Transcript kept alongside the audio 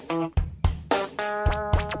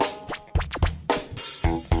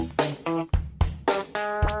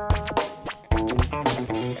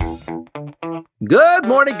Good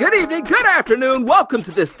morning, good evening, good afternoon. Welcome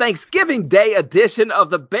to this Thanksgiving Day edition of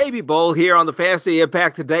the Baby Bowl here on the Fantasy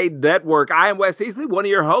Impact Today Network. I am Wes Easley, one of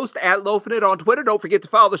your hosts at LofinIt on Twitter. Don't forget to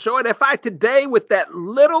follow the show at FI Today with that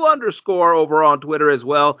little underscore over on Twitter as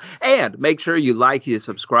well. And make sure you like, you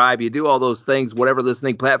subscribe, you do all those things, whatever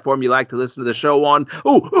listening platform you like to listen to the show on.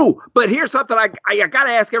 But here's something I got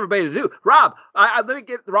to ask everybody to do. Rob, let me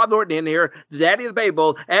get Rob Norton in here, the daddy of the Baby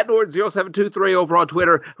Bowl, at Norton0723 over on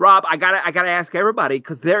Twitter. Rob, I gotta ask everybody,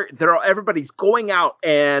 because everybody's going out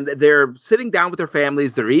and they're sitting down with their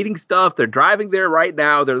families, they're eating stuff, they're driving there right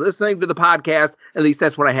now, they're listening to the podcast. At least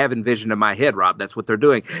that's what I have envisioned in my head, Rob. That's what they're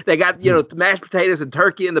doing. They got mashed potatoes and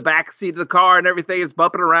turkey in the back seat of the car and everything. It's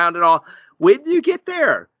bumping around and all. When you get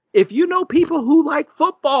there, if you know people who like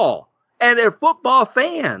football and they're football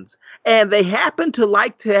fans, and they happen to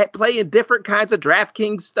like to play in different kinds of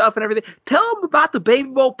DraftKings stuff and everything, tell them about the Baby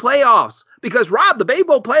Bowl playoffs. Because, Rob, the Baby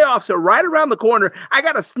Bowl playoffs are right around the corner. I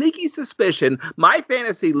got a sneaky suspicion my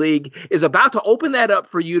fantasy league is about to open that up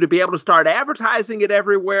for you to be able to start advertising it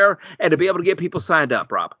everywhere and to be able to get people signed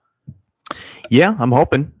up, Rob. Yeah, I'm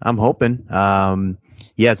hoping.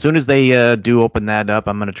 Yeah, as soon as they do open that up,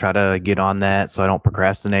 I'm going to try to get on that so I don't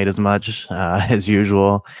procrastinate as much as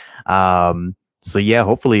usual. So yeah,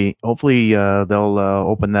 hopefully they'll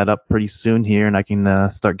open that up pretty soon here, and I can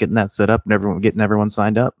start getting that set up and getting everyone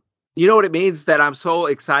signed up. You know what it means that I'm so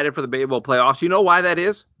excited for the Baby Bowl playoffs? You know why that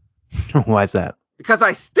is? Why is that? Because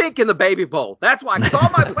I stink in the Baby Bowl. That's why. Because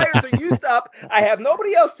all my players are used up. I have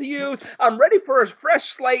nobody else to use. I'm ready for a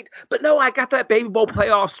fresh slate. But no, I got that Baby Bowl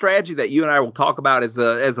playoff strategy that you and I will talk about as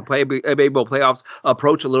the Baby Bowl playoffs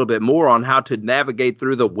approach a little bit more on how to navigate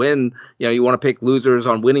through the win. You want to pick losers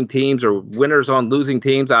on winning teams or winners on losing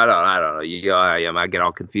teams. I don't know. I get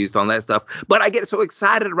all confused on that stuff. But I get so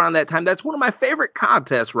excited around that time. That's one of my favorite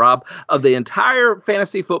contests, Rob, of the entire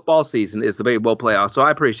fantasy football season is the Baby Bowl playoffs. So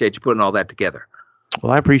I appreciate you putting all that together.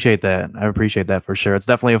 Well, I appreciate that for sure. It's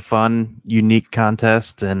definitely a fun, unique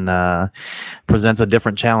contest and presents a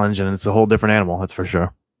different challenge, and it's a whole different animal. That's for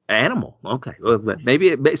sure. Animal. Okay. Well,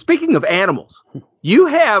 maybe speaking of animals, you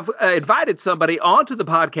have invited somebody onto the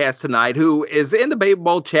podcast tonight who is in the Baby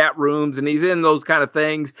Bowl chat rooms and he's in those kind of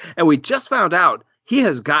things. And we just found out he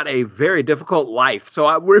has got a very difficult life.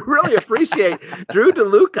 So we really appreciate Drew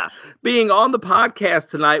DeLuca being on the podcast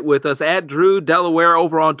tonight with us at Drew Delaware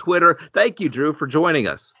over on Twitter. Thank you, Drew, for joining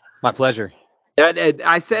us. My pleasure. And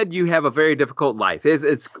I said you have a very difficult life.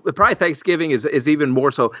 It's probably Thanksgiving is even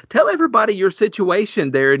more so. Tell everybody your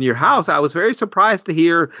situation there in your house. I was very surprised to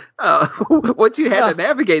hear what you had to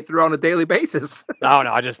navigate through on a daily basis. Oh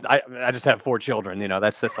no, I just have 4 children.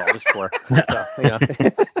 That's all. Just 4.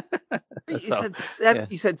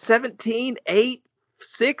 You said 17, 8,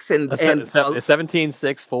 6, and 17,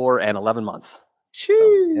 6, 4, and 11 months.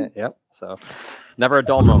 So, yep. So never a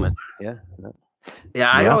dull moment. Yeah.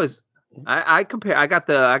 I compare. I got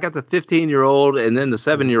the 15-year-old and then the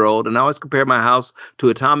 7-year-old, and I always compare my house to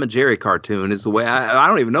a Tom and Jerry cartoon. Is the way I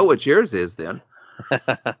don't even know what yours is then.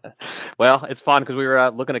 Well, it's fun because we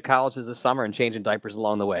were looking at colleges this summer and changing diapers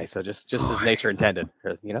along the way. So just as nature intended,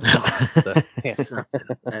 So, yeah.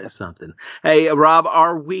 That is something. Hey, Rob,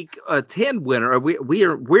 our week 10 winner.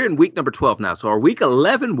 We're in week number 12 now. So our week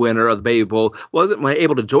 11 winner of the Baby Bowl wasn't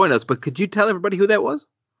able to join us, but could you tell everybody who that was?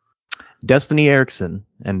 Destiny Erickson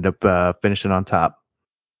ended up finishing on top.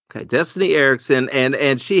 Okay, Destiny Erickson,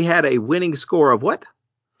 and she had a winning score of what?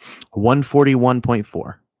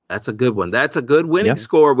 141.4. That's a good one. That's a good winning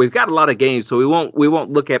score. We've got a lot of games, so we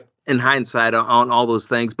won't look at in hindsight on all those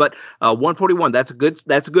things. But 141, that's a good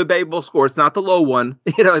Baby Bowl score. It's not the low one.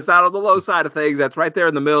 It's not on the low side of things. That's right there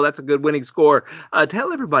in the middle. That's a good winning score.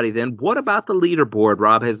 Tell everybody then, what about the leaderboard,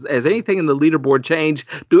 Rob? Has anything in the leaderboard changed?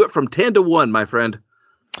 Do it from 10 to 1, my friend.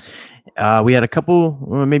 We had a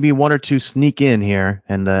couple, maybe 1 or 2 sneak in here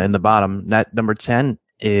in the bottom. That number 10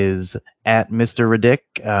 is at Mr.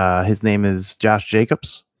 Riddick. His name is Josh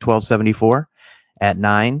Jacobs, 1274. At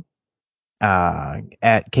 9,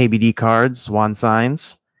 at KBD Cards, Juan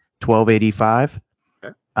Signs, 1285.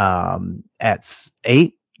 Okay. At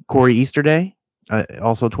 8, Corey Easterday,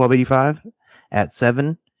 also 1285. At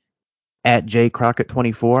 7, at J Crockett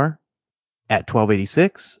 24, at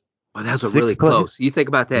 1286. Well, that's really close. You think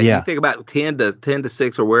about that. Yeah. You think about 10 to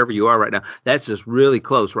 6 or wherever you are right now. That's just really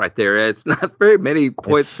close right there. It's not very many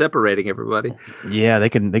points separating everybody. Yeah, they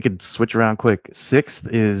could switch around quick.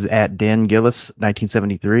 6th is at Dan Gillis,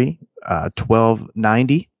 1973,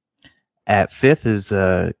 1290. At 5th is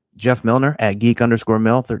Jeff Milner at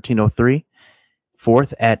Geek_Mill, 1303.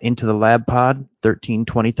 Fourth at Into the Lab Pod,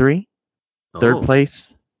 1323. Third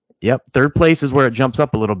place. Yep. Third place is where it jumps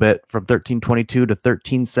up a little bit from 1322 to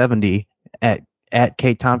 1370 at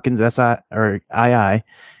K Tompkins II,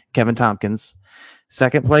 Kevin Tompkins.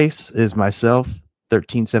 Second place is myself,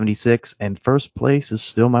 1376, and first place is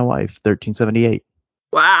still my wife, 1378.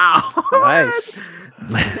 Wow. Nice.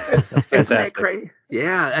 Isn't that crazy?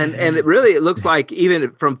 Yeah, and it really, it looks like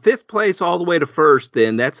even from fifth place all the way to first,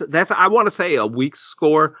 then that's I want to say a weak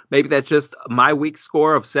score. Maybe that's just my weak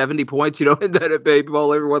score of 70 points, in that Baby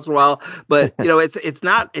Bowl every once in a while. But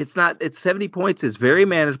it's 70 points is very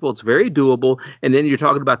manageable. It's very doable. And then you're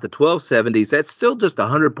talking about the 1270s. That's still just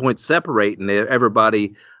 100 points separating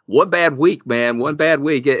everybody. One bad week, man. One bad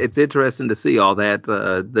week. It's interesting to see all that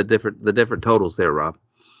the different totals there, Rob.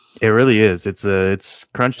 It really is. It's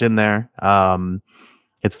crunched in there.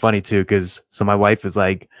 It's funny too, because my wife is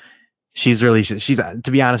like, she's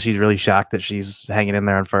to be honest, she's really shocked that she's hanging in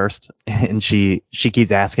there on first, and she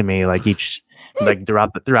keeps asking me like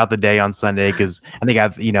throughout the day on Sunday, because I think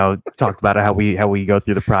I've talked about it, how we go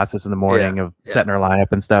through the process in the morning of setting our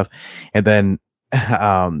lineup and stuff, and then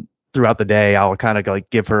throughout the day I'll kind of like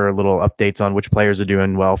give her little updates on which players are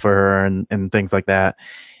doing well for her and things like that,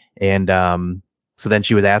 and so then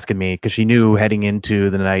she was asking me, because she knew heading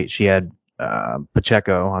into the night she had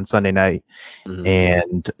Pacheco on Sunday night,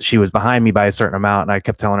 and she was behind me by a certain amount, and I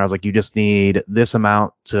kept telling her, I was like, you just need this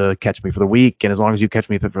amount to catch me for the week, and as long as you catch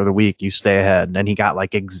me for the week, you stay ahead. And he got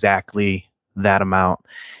like exactly that amount,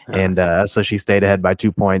 and so she stayed ahead by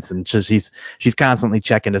 2 points, and she's constantly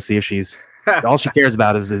checking to see if she's all she cares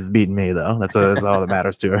about is beating me, though. That's all that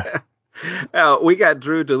matters to her. We got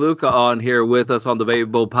Drew DeLuca on here with us on the Baby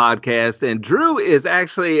Bowl podcast, and Drew is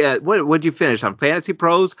actually what did you finish on Fantasy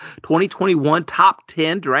Pros 2021 top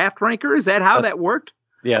 10 draft ranker? Is that how that worked?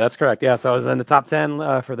 Yeah, that's correct. Yeah, so I was in the top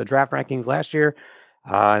 10 for the draft rankings last year,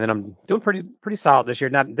 and then I'm doing pretty solid this year.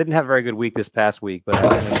 Didn't have a very good week this past week, but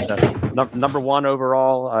I finished number 1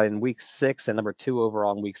 overall in week 6 and number 2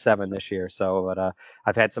 overall in week 7 this year. So, but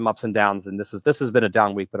I've had some ups and downs, and this has been a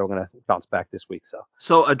down week, but I'm going to bounce back this week.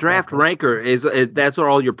 So a draft ranker is that's where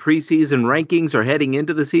all your preseason rankings are heading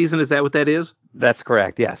into the season. Is that what that is? That's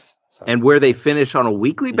correct. Yes. So, and where they finish on a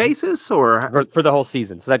weekly basis, or for the whole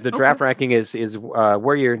season. So that the draft ranking is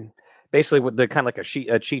where you're basically with the kind of like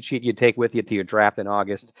a cheat sheet you take with you to your draft in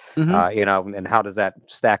August, and how does that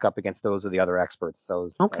stack up against those of the other experts? So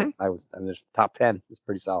I'm the top 10 is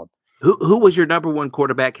pretty solid. Who was your number 1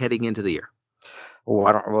 quarterback heading into the year? Oh,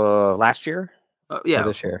 I don't. Last year? Yeah, or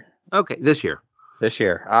this year. Okay, this year. This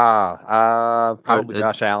year. Probably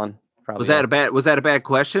Josh Allen. Was that a bad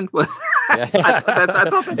question? I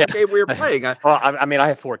thought that's the game we were playing. I mean, I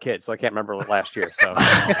have 4 kids, so I can't remember last year. So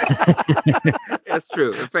that's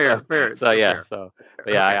true. Fair. So yeah. So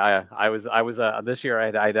yeah, I was this year.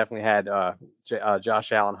 I definitely had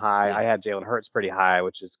Josh Allen high. I had Jalen Hurts pretty high,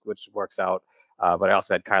 which works out. But I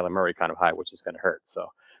also had Kyler Murray kind of high, which is going to hurt. So.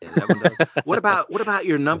 What about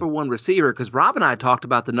your number 1 receiver? Because Rob and I talked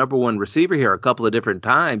about the number 1 receiver here a couple of different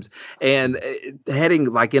times, and heading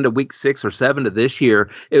like into week 6 or 7 of this year,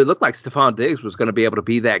 it looked like Stephon Diggs was going to be able to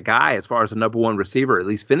be that guy as far as the number 1 receiver, at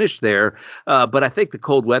least finish there. But I think the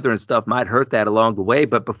cold weather and stuff might hurt that along the way.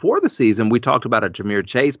 But before the season, we talked about a Ja'Marr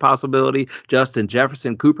Chase possibility, Justin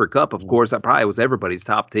Jefferson, Cooper Kupp. Of course, that probably was everybody's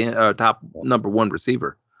top number 1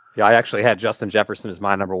 receiver. Yeah, I actually had Justin Jefferson as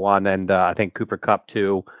my number 1, and I think Cooper Kupp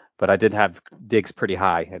too. But I did have Diggs pretty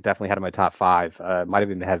high. I definitely had him in my top 5. Might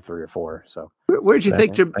have even had 3 or 4. So where'd you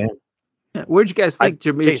think? Where'd you guys think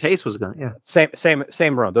Ja'Marr Chase was going? Yeah,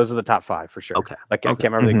 same row. Those are the top 5 for sure. Okay. I can't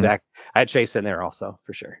remember the exact. I had Chase in there also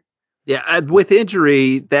for sure. Yeah, with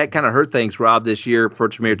injury, that kind of hurt things, Rob, this year for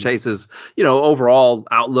Ja'Marr Chase's, overall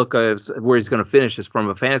outlook of where he's going to finish is from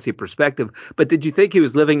a fantasy perspective. But did you think he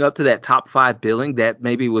was living up to that top 5 billing that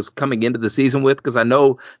maybe was coming into the season with? Because I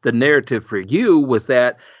know the narrative for you was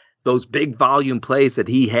that those big volume plays that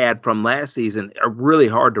he had from last season are really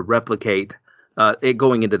hard to replicate it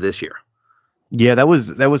going into this year. Yeah, that was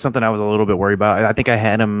something I was a little bit worried about. I think I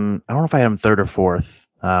had him. I don't know if I had him 3rd or 4th.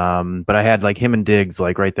 But I had like him and Diggs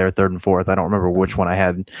like right there, 3rd and 4th. I don't remember which one I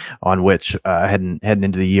had on which heading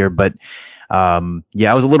into the year, but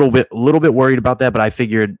yeah, I was a little bit worried about that. But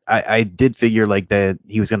I did figure like that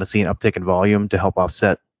he was going to see an uptick in volume to help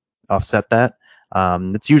offset that.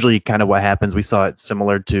 It's usually kind of what happens. We saw it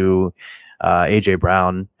similar to AJ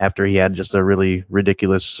Brown after he had just a really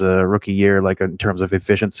ridiculous rookie year, like in terms of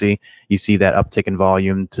efficiency. You see that uptick in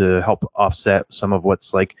volume to help offset some of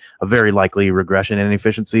what's like a very likely regression in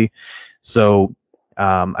efficiency. So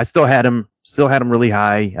I still had him still had him really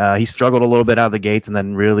high. He struggled a little bit out of the gates and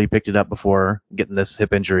then really picked it up before getting this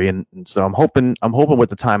hip injury. And so I'm hoping with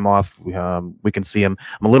the time off, we can see him.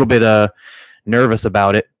 I'm a little bit nervous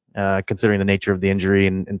about it, considering the nature of the injury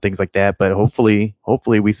and things like that. But hopefully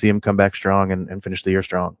we see him come back strong and finish the year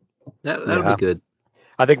strong. That'll be good.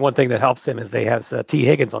 I think one thing that helps him is they have T.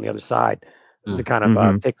 Higgins on the other side to kind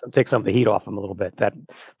of take some of the heat off him a little bit.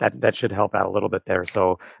 That should help out a little bit there.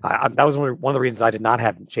 So that was one of the reasons I did not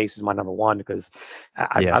have Chase as my number one, because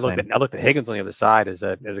I looked at Higgins on the other side as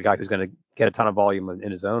a guy who's going to get a ton of volume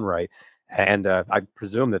in his own right, and I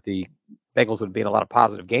presume that the Bengals would be in a lot of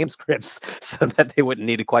positive game scripts so that they wouldn't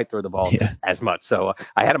need to quite throw the ball as much. So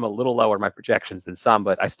I had him a little lower in my projections than some,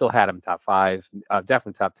 but I still had him top 5,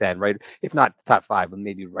 definitely top 10, right? If not top 5, but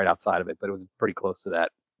maybe right outside of it, but it was pretty close to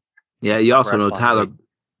that. Yeah, you also know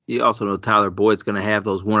Tyler Boyd's going to have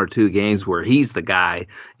those 1 or 2 games where he's the guy.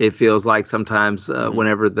 It feels like sometimes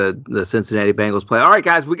whenever the Cincinnati Bengals play. All right,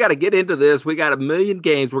 guys, we got to get into this. We got a million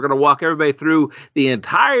games. We're going to walk everybody through the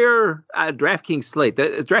entire DraftKings slate.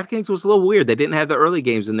 DraftKings was a little weird. They didn't have the early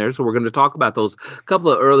games in there, so we're going to talk about those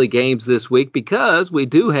couple of early games this week because we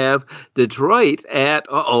do have Detroit at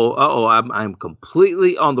I'm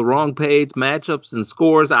completely on the wrong page. Matchups and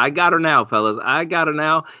scores. I got her now, fellas. I got her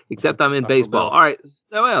now, except I'm in baseball. Bills. All right.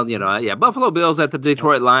 Well, Buffalo Bills at the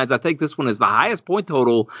Detroit Lions. I think this one is the highest point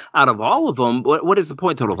total out of all of them. What is the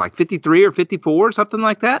point total? Like 53 or 54 or something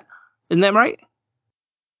like that? Isn't that right?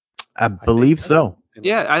 I believe so.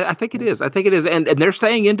 Yeah, I think it is. And they're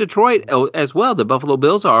staying in Detroit as well. The Buffalo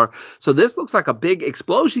Bills are. So this looks like a big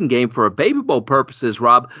explosion game for a Baby Bowl purposes,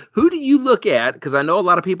 Rob. Who do you look at? Because I know a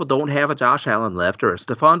lot of people don't have a Josh Allen left or a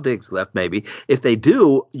Stephon Diggs left, maybe. If they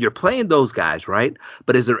do, you're playing those guys, right?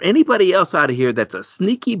 But is there anybody else out of here that's a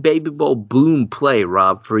sneaky Baby Bowl boom play,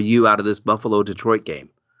 Rob, for you out of this Buffalo-Detroit game?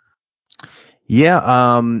 Yeah,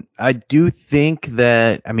 I do think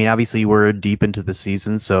that, obviously we're deep into the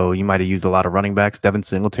season, so you might have used a lot of running backs. Devin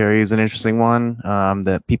Singletary is an interesting one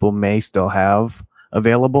that people may still have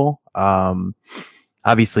available.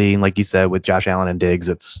 Obviously, like you said, with Josh Allen and Diggs,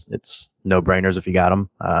 it's no-brainers if you got them.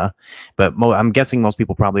 But I'm guessing most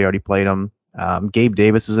people probably already played them. Gabe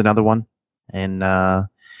Davis is another one, and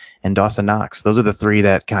Dawson Knox. Those are the 3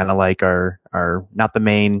 that kind of like are not the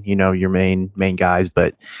main, your main guys,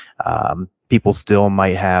 but people still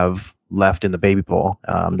might have left in the Baby Bowl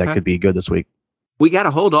that could be good this week. We got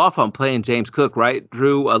to hold off on playing James Cook, right,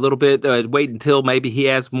 Drew? A little bit. Wait until maybe he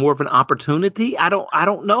has more of an opportunity. I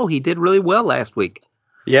don't know. He did really well last week.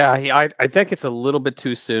 Yeah, I think it's a little bit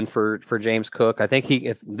too soon for James Cook. I think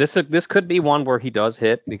if this could be one where he does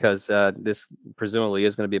hit, because this presumably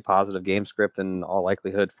is going to be a positive game script in all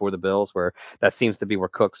likelihood for the Bills, where that seems to be where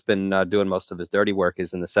Cook's been doing most of his dirty work,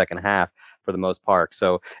 is in the second half for the most part.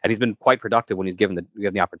 So, and he's been quite productive when he's given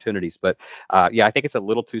the opportunities. But I think it's a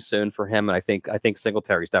little too soon for him, and I think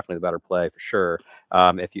Singletary is definitely the better play for sure.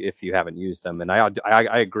 If you haven't used him, and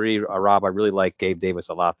I agree, Rob. I really like Gabe Davis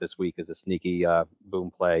a lot this week as a sneaky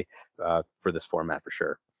boom play for this format for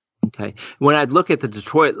sure. Okay. When I look at the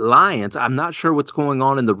Detroit Lions, I'm not sure what's going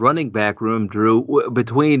on in the running back room, Drew,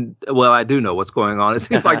 I do know what's going on. It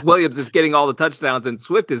seems like Williams is getting all the touchdowns and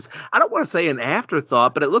Swift is, I don't want to say an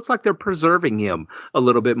afterthought, but it looks like they're preserving him a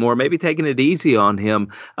little bit more, maybe taking it easy on him.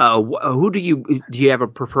 Who do you have a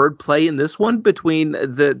preferred play in this one between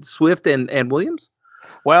the Swift and Williams?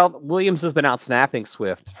 Well, Williams has been out snapping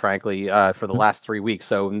Swift, frankly, for the last 3 weeks.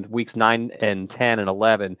 So in weeks 9 and 10 and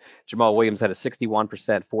 11, Jamal Williams had a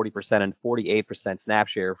 61%, 40%, and 48% snap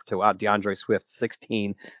share to out DeAndre Swift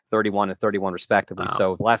 16, 31, and 31 respectively. Wow.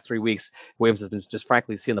 So the last 3 weeks, Williams has been just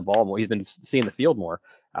frankly seeing the ball more. He's been seeing the field more,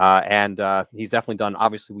 and he's definitely done.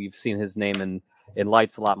 Obviously, we've seen his name in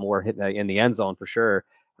lights a lot more in the end zone for sure.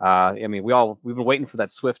 We've been waiting for that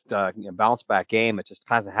Swift bounce back game. It just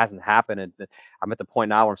kind of hasn't happened. And I'm at the point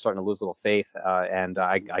now where I'm starting to lose a little faith. And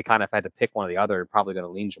I kind of had to pick one or the other. Probably going to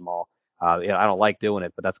lean Jamal. I don't like doing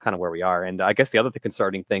it, but that's kind of where we are. And I guess the other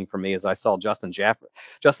concerning thing for me is I saw Justin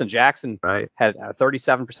Jackson had a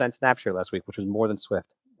 37% snap share last week, which was more than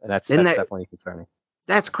Swift. And that's definitely concerning.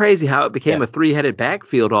 That's crazy how it became a 3-headed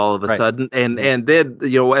backfield all of a sudden. And then,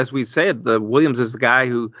 as we said, the Williams is the guy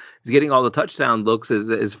who is getting all the touchdown looks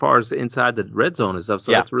as far as inside the red zone and stuff.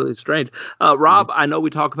 So that's really strange. Rob, I know we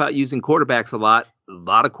talk about using quarterbacks a lot. A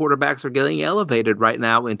lot of quarterbacks are getting elevated right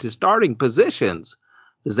now into starting positions.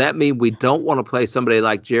 Does that mean we don't want to play somebody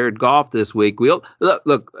like Jared Goff this week?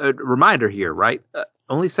 Look, reminder here, right?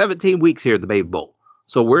 Only 17 weeks here at the Baby Bowl.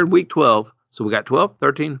 So we're in week 12. So we got 12,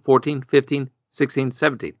 13, 14, 15, 16,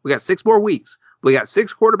 17. We got 6 more weeks. We got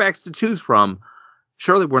 6 quarterbacks to choose from.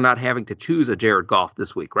 Surely we're not having to choose a Jared Goff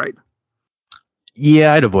this week, right?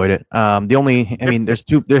 Yeah, I'd avoid it. There's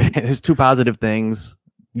two positive things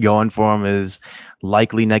going for him is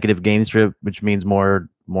likely negative game strip, which means more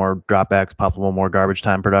dropbacks, possible more garbage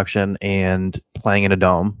time production, and playing in a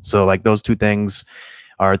dome. So like those two things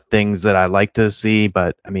are things that I like to see.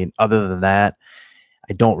 But I mean, other than that,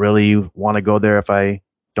 I don't really want to go there if I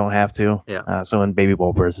don't have to. Yeah. So in baby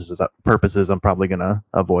bowl purposes, I'm probably gonna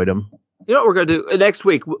avoid him. You know what we're going to do next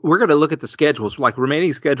week? We're going to look at the schedules, like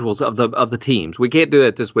remaining schedules of the teams. We can't do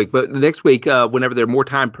that this week, but next week, whenever there more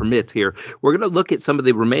time permits here, we're going to look at some of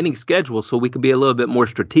the remaining schedules so we can be a little bit more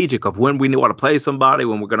strategic of when we want to play somebody,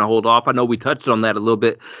 when we're going to hold off. I know we touched on that a little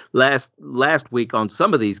bit last week on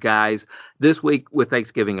some of these guys. This week with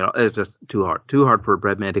Thanksgiving, it's just too hard for a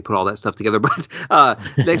bread man to put all that stuff together. But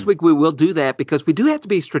next week we will do that because we do have to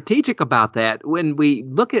be strategic about that when we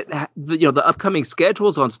look at the upcoming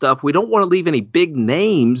schedules on stuff. We don't want to leave any big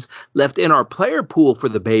names left in our player pool for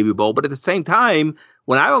the Baby Bowl, but at the same time,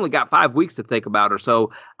 when I only got 5 weeks to think about or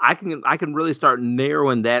so, I can really start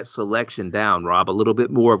narrowing that selection down, Rob, a little bit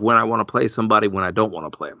more of when I want to play somebody, when I don't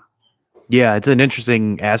want to play them. Yeah, it's an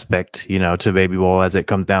interesting aspect, to Baby Bowl as it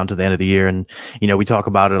comes down to the end of the year, and we talk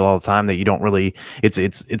about it all the time that you don't really.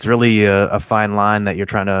 It's really a fine line that you're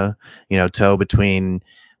trying to toe between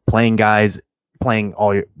playing guys,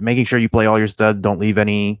 making sure you play all your studs, don't leave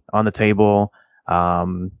any on the table.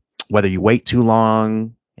 Um, Whether you wait too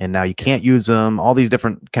long and now you can't use them, all these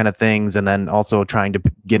different kind of things, and then also trying to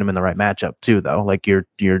get them in the right matchup too, though. Like you're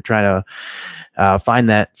trying to find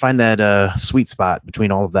that sweet spot between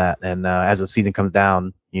all of that. And as the season comes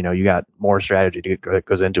down, you got more strategy that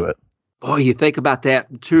goes into it. Boy, you think about that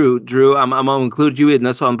too, Drew. I'm gonna include you in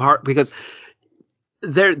this on part because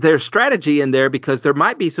there's strategy in there because there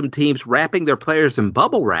might be some teams wrapping their players in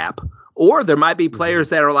bubble wrap, or there might be players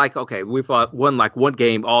that are like, okay, we've won like one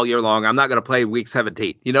game all year long. I'm not going to play week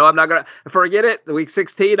 17. I'm not going to forget it. Week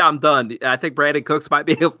 16, I'm done. I think Brandon Cooks might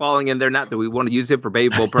be falling in there. Not that we want to use him for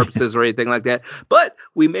Baby Bowl purposes or anything like that, but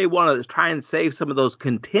we may want to try and save some of those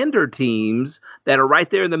contender teams that are right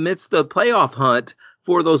there in the midst of the playoff hunt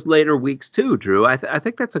for those later weeks too, Drew. I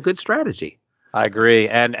think that's a good strategy. I agree,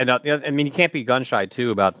 and I mean you can't be gun shy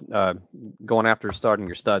too about going after starting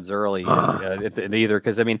your studs early either,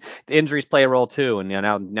 because I mean the injuries play a role too, and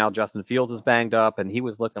now Justin Fields is banged up, and he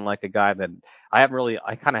was looking like a guy that I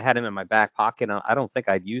kind of had him in my back pocket. And I don't think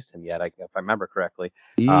I'd used him yet, if I remember correctly,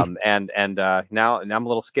 and now I'm a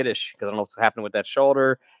little skittish because I don't know what's happening with that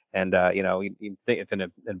shoulder. And you think if in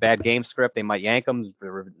a bad game script they might yank him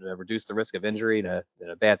to reduce the risk of injury in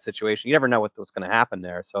a bad situation. You never know what's going to happen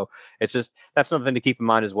there. So it's just that's something to keep in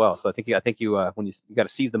mind as well. So I think you when you got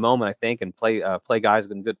to seize the moment, I think, and play guys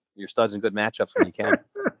in your studs in good matchups when you can.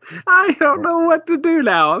 I don't know what to do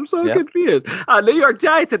now. I'm so confused. New York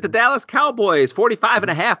Giants at the Dallas Cowboys,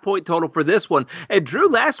 45.5-point total for this one. And Drew,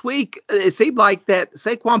 last week, it seemed like that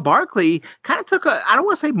Saquon Barkley kind of took I don't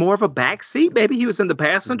want to say more of a back seat. Maybe he was in the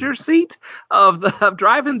passenger seat of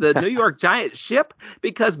driving the New York Giants ship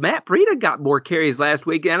because Matt Breida got more carries last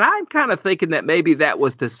week. And I'm kind of thinking that maybe that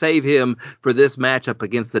was to save him for this matchup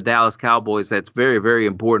against the Dallas Cowboys. That's very, very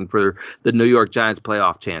important for the New York Giants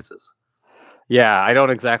playoff chances. Yeah, I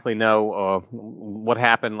don't exactly know what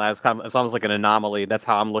happened last time. It's almost like an anomaly. That's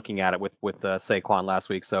how I'm looking at it with Saquon last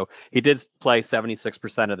week. So he did play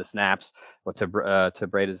 76% of the snaps, but to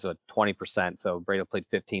Breida's 20%. So Breida played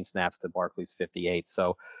 15 snaps to Barkley's 58.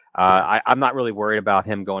 So I'm not really worried about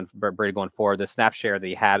Breida going forward. The snap share that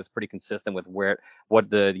he had is pretty consistent with what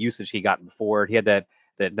the usage he got before. He had the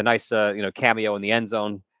nice cameo in the end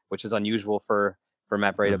zone, which is unusual for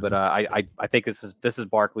Matt Breida, but I think this is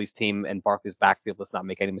Barkley's team and Barkley's backfield. Let's not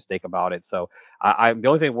make any mistake about it. So the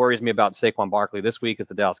only thing that worries me about Saquon Barkley this week is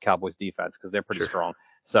the Dallas Cowboys defense because they're pretty strong.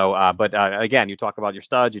 So, but again, you talk about your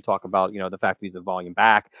studs, you talk about the fact that he's a volume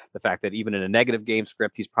back, the fact that even in a negative game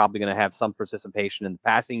script, he's probably going to have some participation in the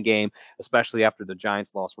passing game, especially after the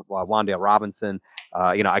Giants lost Wan'Dale Robinson.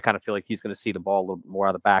 I kind of feel like he's going to see the ball a little more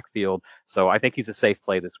out of the backfield. So I think he's a safe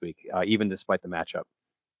play this week, even despite the matchup.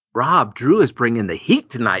 Rob, Drew is bringing the heat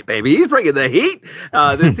tonight, baby. He's bringing the heat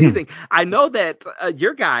this evening. I know that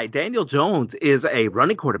your guy, Daniel Jones, is a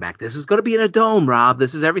running quarterback. This is going to be in a dome, Rob.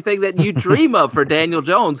 This is everything that you dream of for Daniel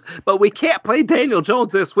Jones. But we can't play Daniel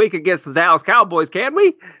Jones this week against the Dallas Cowboys, can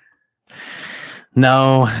we?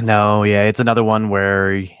 No, yeah, it's another one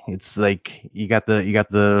where it's like you got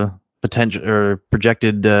the potential or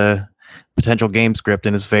projected potential game script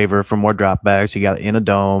in his favor for more dropbacks. You got in a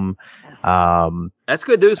dome. That's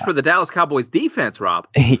good news for the Dallas Cowboys defense, Rob.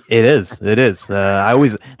 It is. It is.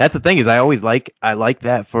 That's the thing is I like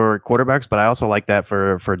that for quarterbacks, but I also like that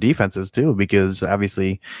for defenses too, because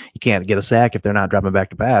obviously you can't get a sack if they're not dropping back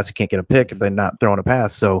to pass. You can't get a pick if they're not throwing a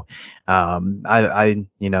pass. So,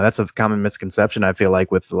 that's a common misconception I feel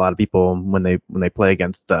like with a lot of people when they play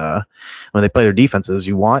against when they play their defenses.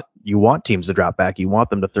 You want teams to drop back. You want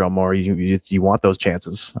them to throw more. You want those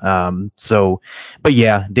chances. But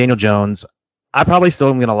yeah, Daniel Jones. I probably still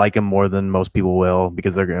am going to like him more than most people will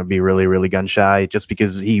because they're going to be really, really gun shy just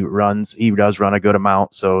because he does run a good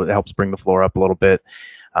amount. So it helps bring the floor up a little bit.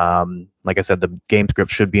 Like I said, the game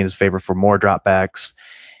script should be in his favor for more dropbacks.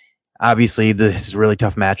 Obviously, this is a really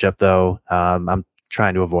tough matchup, though. I'm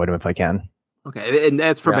trying to avoid him if I can. Okay, and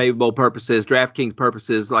that's for Baby Bowl purposes, DraftKings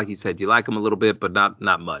purposes. Like you said, you like him a little bit, but not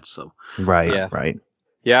much. So right.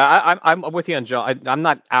 Yeah, I'm with you on Jones. I'm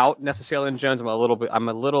not out necessarily on Jones. I'm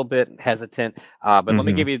a little bit hesitant. But let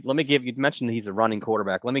me give you. You mentioned he's a running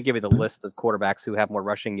quarterback. Let me give you the list of quarterbacks who have more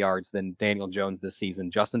rushing yards than Daniel Jones this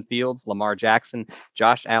season: Justin Fields, Lamar Jackson,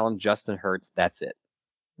 Josh Allen, Justin Hurts. That's it.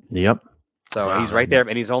 Yep. So he's right there,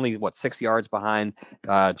 and he's only 6 yards behind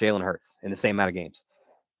Jalen Hurts in the same amount of games.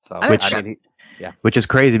 So which is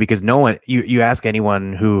crazy because no one you ask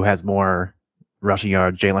anyone who has more rushing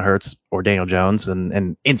yards, Jalen Hurts or Daniel Jones,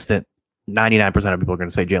 and instant 99% of people are going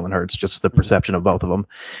to say Jalen Hurts, just the perception of both of them.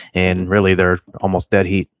 And really, they're almost dead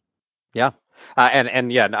heat. Yeah.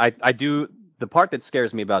 I do. The part that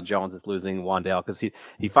scares me about Jones is losing Wan'Dale because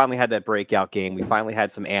he finally had that breakout game. We finally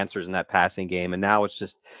had some answers in that passing game, and now it's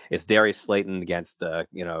Darius Slayton against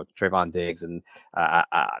Trayvon Diggs, and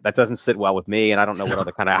that doesn't sit well with me. And I don't know what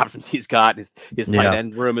other kind of options he's got. His tight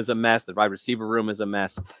end room is a mess. The wide receiver room is a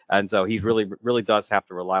mess, and so he really does have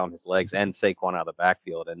to rely on his legs and Saquon out of the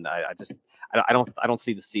backfield. And I don't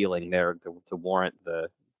see the ceiling there to warrant the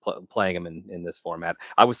playing him in this format.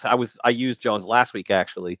 I used Jones last week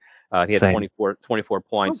actually. He had 24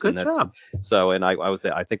 points. Oh, good job. So, and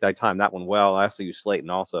I think I timed that one well. I also used Slayton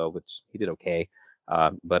also, which he did okay.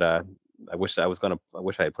 But I wish I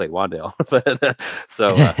had played Wan'Dale.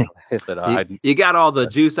 You got all the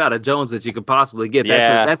juice out of Jones that you could possibly get.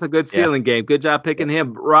 That's a good ceiling game. Good job picking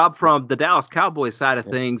him. Rob, from the Dallas Cowboys side of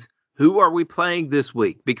things, who are we playing this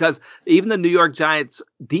week? Because even the New York Giants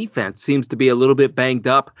defense seems to be a little bit banged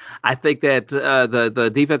up. I think that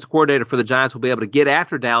the defensive coordinator for the Giants will be able to get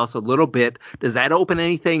after Dallas a little bit. Does that open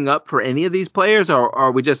anything up for any of these players, or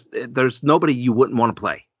are we just there's nobody you wouldn't want to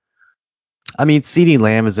play? I mean, CeeDee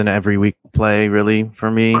Lamb is an every week play really for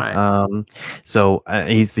me. Right. So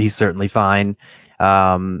he's certainly fine.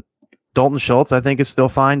 Dalton Schultz, I think, is still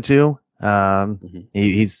fine too.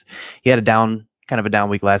 He had a down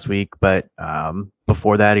week last week, but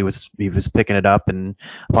before that he was picking it up, and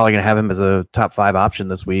I'm probably gonna have him as a top 5 option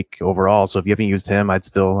this week overall. So if you haven't used him, I'd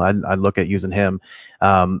look at using him.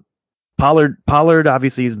 Pollard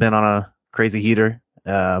obviously has been on a crazy heater.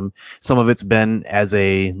 Some of it's been as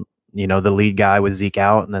the lead guy with Zeke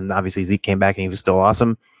out, and then obviously Zeke came back and he was still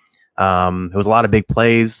awesome. It was a lot of big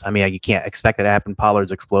plays. I mean, you can't expect that to happen.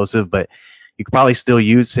 Pollard's explosive, but you could probably still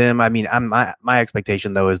use him. I mean, my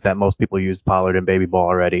expectation though is that most people used Pollard in Baby Ball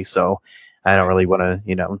already, so I don't really want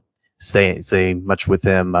to say much with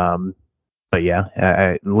him. But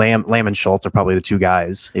yeah, Lamb and Schultz are probably the 2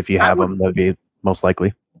 guys. If you have them, that would be most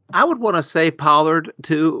likely. I would want to say Pollard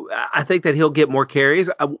too. I think that he'll get more carries.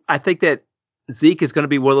 I think that Zeke is going to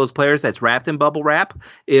be one of those players that's wrapped in bubble wrap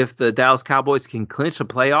if the Dallas Cowboys can clinch a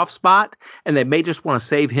playoff spot, and they may just want to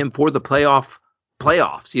save him for the playoffs.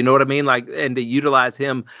 You know what I mean? And to utilize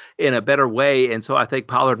him in a better way. And so I think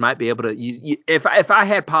Pollard might be able to use. If I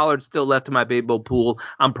had Pollard still left in my Baby Bowl pool,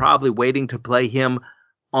 I'm probably waiting to play him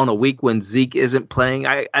on a week when Zeke isn't playing.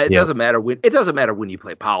 It doesn't matter when you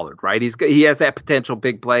play Pollard, right? He has that potential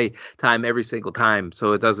big play time every single time,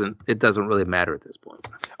 so it doesn't really matter at this point.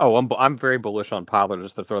 Oh, I'm very bullish on Pollard,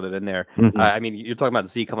 just to throw that in there. I mean, you're talking about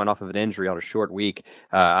Zeke coming off of an injury on a short week.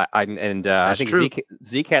 I think true.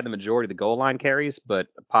 Zeke had the majority of the goal line carries, but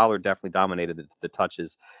Pollard definitely dominated the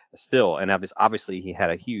touches still, and obviously he had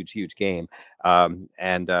a huge game.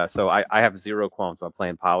 So I have zero qualms about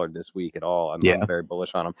playing Pollard this week at all. I'm very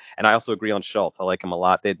bullish on him, and I also agree on Schultz. I like him a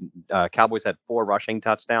lot. Cowboys had 4 rushing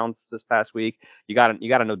touchdowns this past week. You got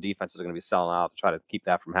to know defenses are going to be selling out to try to keep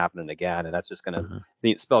that from happening again, and that's just going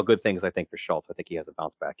to spell good things, I think, for Schultz. I think he has a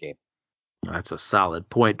bounce back game. That's a solid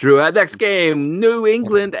point, Drew. Next game, New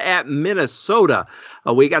England at Minnesota.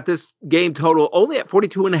 We got this game total only at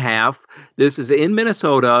 42.5. This is in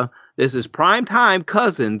Minnesota. This is primetime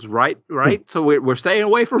Cousins, right? So we're staying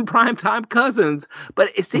away from primetime Cousins, but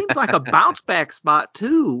it seems like a bounce back spot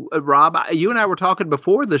too, Rob. You and I were talking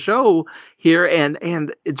before the show here,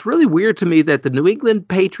 and it's really weird to me that the New England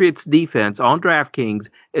Patriots defense on DraftKings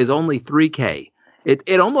is only 3K.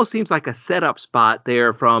 It almost seems like a setup spot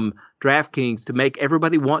there from DraftKings to make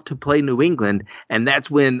everybody want to play New England, and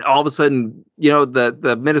that's when all of a sudden,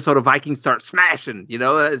 the Minnesota Vikings start smashing,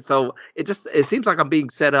 So it seems like I'm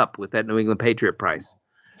being set up with that New England Patriot price.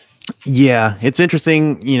 Yeah, it's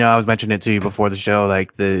interesting. I was mentioning it to you before the show.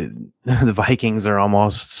 Like the Vikings are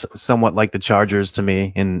almost somewhat like the Chargers to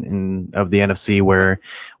me in of the NFC, where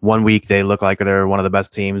one week they look like they're one of the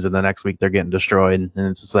best teams, and the next week they're getting destroyed.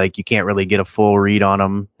 And it's just like you can't really get a full read on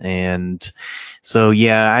them. And so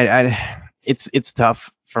yeah, it's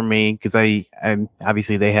tough for me because I'm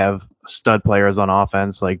obviously they have stud players on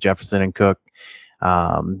offense like Jefferson and Cook.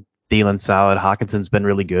 Thielen's solid. Hawkinson's been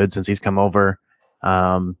really good since he's come over.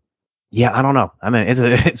 Yeah, I don't know. I mean,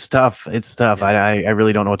 it's tough. It's tough. Yeah. I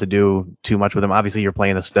really don't know what to do too much with them. Obviously, you're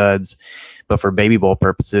playing the studs, but for baby bowl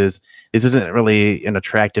purposes, this isn't really an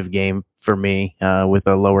attractive game for me with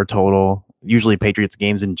a lower total. Usually, Patriots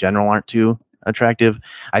games in general aren't too attractive.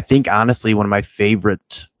 I think, honestly, one of my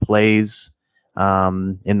favorite plays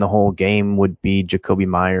in the whole game would be Jakobi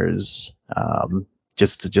Meyers,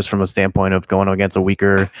 just from a standpoint of going against a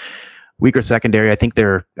weaker secondary. I think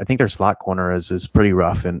their slot corner is pretty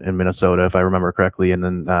rough in Minnesota, if I remember correctly. And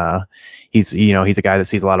then he's a guy that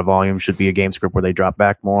sees a lot of volume. Should be a game script where they drop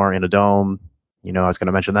back more in a dome. I was going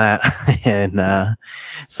to mention that. And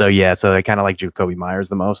so I kind of like Jakobi Meyers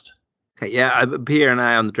the most. Okay, yeah, Pierre and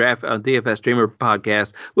I on the DFS Streamer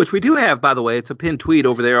podcast, which we do have, by the way. It's a pinned tweet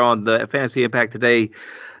over there on the Fantasy Impact Today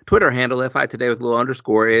Twitter handle, FI Today with a little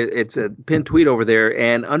underscore. It's a pinned tweet over there,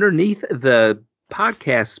 and underneath the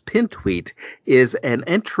podcast pin tweet is an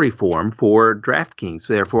entry form for DraftKings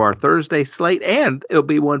there for our Thursday slate, and it'll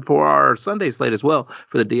be one for our Sunday slate as well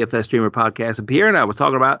for the DFS Streamer podcast. And Pierre and I was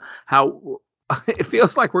talking about how it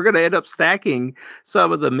feels like we're going to end up stacking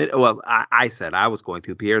some of the I said I was going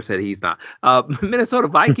to. Pierre said he's not. Minnesota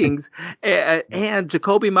Vikings and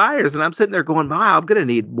Jakobi Meyers, and I'm sitting there going, wow, I'm going to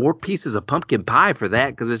need more pieces of pumpkin pie for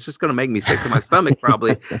that because it's just going to make me sick to my stomach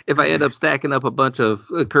probably if I end up stacking up a bunch of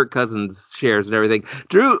Kirk Cousins shares and everything.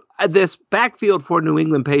 Drew, this backfield for New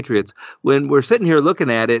England Patriots, when we're sitting here looking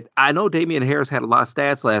at it, I know Damian Harris had a lot of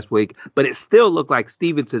stats last week, but it still looked like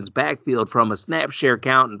Stevenson's backfield from a snap share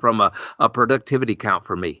count and from a productivity count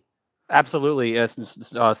for me. Absolutely.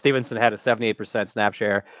 Stevenson had a 78% snap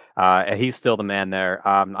share, and he's still the man there.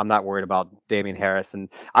 I'm not worried about Damian Harris, and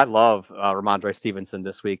I love Ramondre Stevenson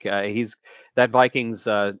this week. That Vikings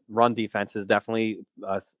run defense is definitely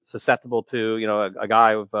susceptible to a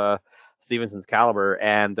guy of Stevenson's caliber,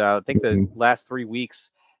 and I think the last 3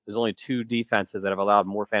 weeks there's only two defenses that have allowed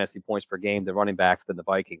more fantasy points per game to running backs than the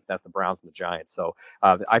Vikings. That's the Browns and the Giants. So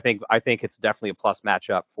I think it's definitely a plus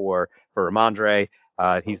matchup for Ramondre.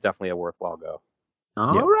 He's definitely a worthwhile go.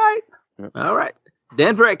 All right.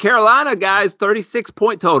 Denver at Carolina, guys,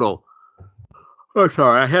 36-point total. Oh,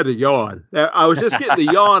 sorry, I had to yawn. I was just getting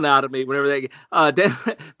the yawn out of me whenever they.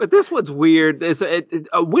 But this one's weird.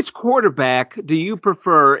 Which quarterback do you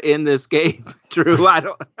prefer in this game, Drew? I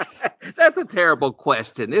don't. That's a terrible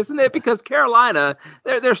question, isn't it? Because Carolina,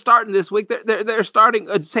 they're starting this week. They're starting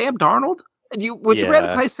Sam Darnold. Would you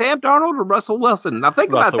rather play Sam Darnold or Russell Wilson? Now think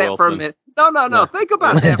about that for a minute. No. Think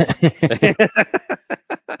about that.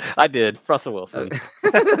 I did. Russell Wilson.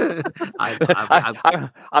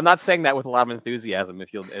 I'm not saying that with a lot of enthusiasm.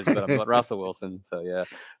 But Russell Wilson. So yeah.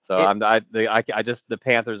 So the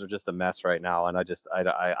Panthers are just a mess right now, and I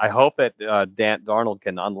hope that Darnold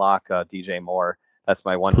can unlock DJ Moore. That's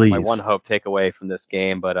my one hope takeaway from this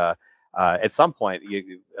game. But at some point,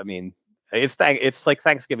 it's like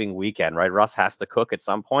Thanksgiving weekend, right? Russ has to cook at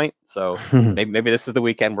some point, so maybe this is the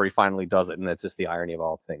weekend where he finally does it, and it's just the irony of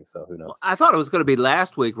all things. So who knows? I thought it was going to be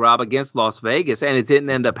last week, Rob, against Las Vegas, and it didn't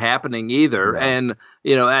end up happening either. Right. And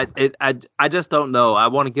I just don't know. I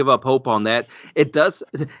want to give up hope on that. It does.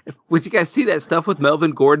 Would you guys see that stuff with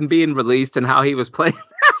Melvin Gordon being released and how he was playing?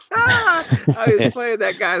 I was playing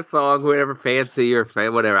that guy's song, whatever, Fancy or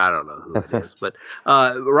whatever. I don't know who it is. But,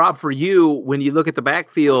 Rob, for you, when you look at the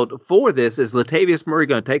backfield for this, is Latavius Murray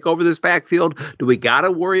going to take over this backfield? Do we got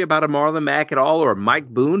to worry about a Marlon Mack at all, or Mike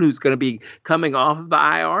Boone, who's going to be coming off of the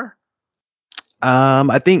IR?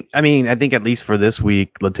 I think at least for this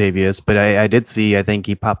week, Latavius, but I did see, I think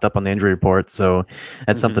he popped up on the injury report, so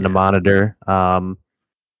that's something to monitor.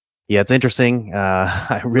 Yeah, it's interesting.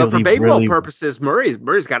 I really, but for baseball really. purposes, Murray's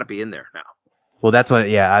got to be in there now. Well, that's what.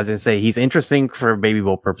 Yeah, I was gonna say he's interesting for Baby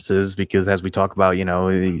Bowl purposes because, as we talk about,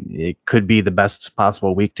 it could be the best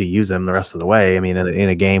possible week to use him the rest of the way. I mean, in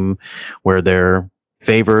a game where they're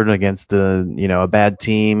favored against a bad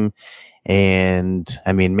team, and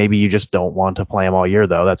I mean, maybe you just don't want to play him all year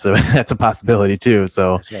though. That's a that's a possibility too.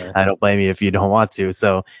 So Sure. I don't blame you if you don't want to.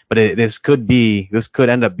 So, but this could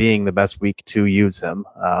end up being the best week to use him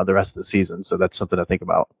the rest of the season. So that's something to think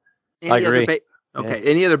about. I agree. Okay.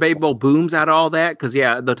 Any other Baby Bowl booms out of all that? Because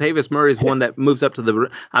Latavius Murray is one that moves up to the.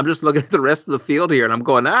 I'm just looking at the rest of the field here, and I'm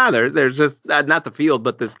going, there's just not the field,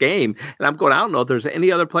 but this game, and I'm going, I don't know if there's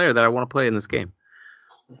any other player that I want to play in this game.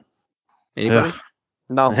 Anybody?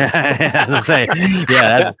 No. As I say,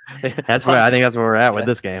 yeah, that's where I think that's where we're at with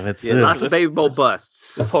this game. It's lots of Baby Bowl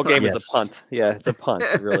busts. This whole game Yes. is a punt. Yeah, it's a punt.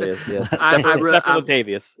 It really is. Yeah. Except for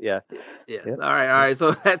Latavius. Yeah. Yes. Yep. All right.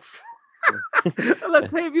 So that's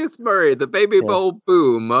Latavius Murray, the Baby Bowl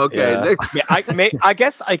boom. Okay. Yeah. Next. I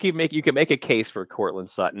guess you can make a case for Cortland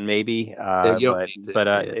Sutton, maybe.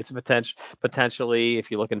 It's potentially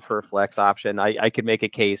if you're looking for a flex option, I could make a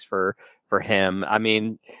case for him. I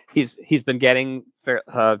mean, he's been getting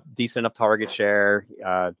decent enough target share.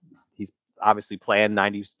 He's obviously playing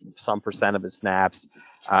 90% of his snaps.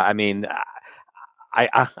 I mean,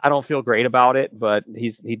 I don't feel great about it, but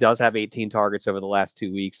he does have 18 targets over the last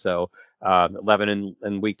 2 weeks. So 11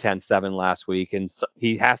 in week 10, 7 last week, and so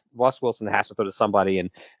Russ Wilson has to throw to somebody, and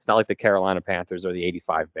it's not like the Carolina Panthers or the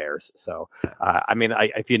 85 Bears. So I mean,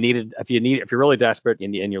 if you're really desperate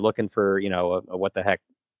and you're looking for a what the heck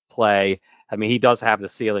play, I mean, he does have the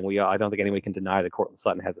ceiling. I don't think anybody can deny that Cortland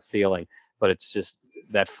Sutton has a ceiling, but it's just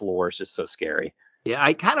that floor is just so scary. Yeah,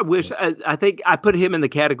 I kind of wish. I think I put him in the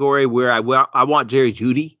category where I want Jerry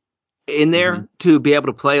Jeudy in there to be able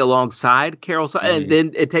to play alongside Carroll Sutton, and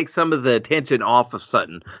then it takes some of the attention off of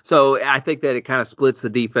Sutton. So I think that it kind of splits the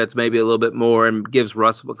defense maybe a little bit more and gives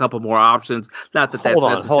Russ a couple more options. Not that that's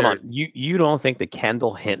necessary. Hold on. You don't think that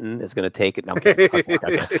Kendall Hinton is going to take it? No,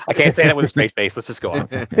 I can't say that with a straight face. Let's just go on.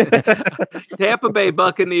 Tampa Bay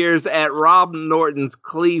Buccaneers at Rob Norton's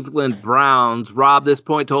Cleveland Browns. Rob, this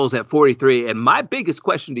point total's at 43, and my biggest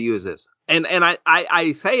question to you is this, and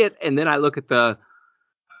I say it, and then I look at the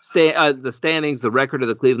standings, the record of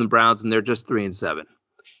the Cleveland Browns, and they're just 3-7.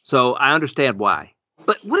 So I understand why.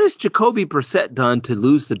 But what has Jacoby Brissett done to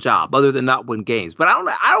lose the job other than not win games? But I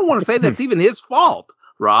don't want to say that's even his fault,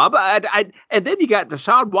 Rob. And then you got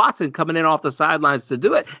Deshaun Watson coming in off the sidelines to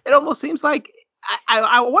do it. It almost seems like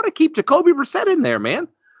I want to keep Jacoby Brissett in there, man.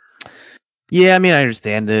 Yeah, I mean, I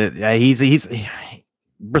understand it.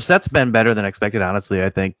 Brissett's been better than expected, honestly.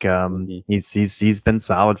 I think he's been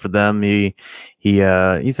solid for them.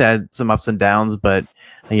 He's had some ups and downs, but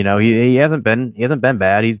he hasn't been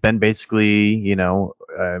bad. He's been basically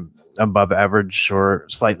above average or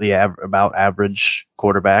slightly about average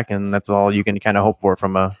quarterback, and that's all you can kind of hope for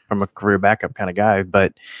from a career backup kind of guy.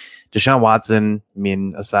 But Deshaun Watson, I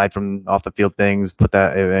mean, aside from off the field things, put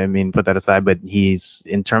that aside. But he's,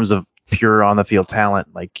 in terms of pure on the field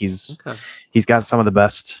talent, like he's got some of the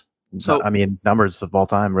best numbers of all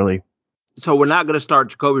time, really. So we're not going to start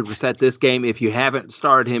Jacoby Brissett this game. If you haven't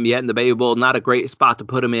started him yet in the Baby Bowl, not a great spot to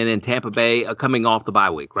put him in Tampa Bay, coming off the bye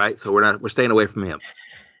week, right? So we're staying away from him.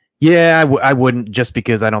 Yeah, I wouldn't, just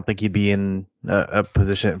because I don't think he'd be in a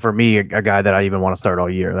position, for me, a guy that I even want to start all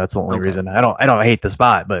year. That's the only reason. I don't hate the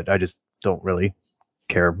spot, but I just don't really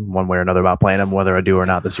care one way or another about playing him, whether I do or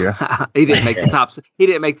not this year. He didn't make the top. He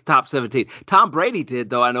didn't make the top 17. Tom Brady did,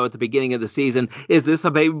 though. I know at the beginning of the season. Is this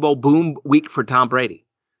a Baby Bowl boom week for Tom Brady?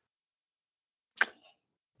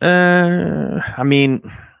 I mean,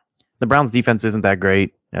 the Browns' defense isn't that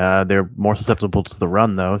great. They're more susceptible to the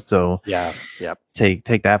run, though. So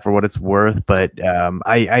take that for what it's worth. But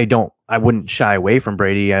I wouldn't shy away from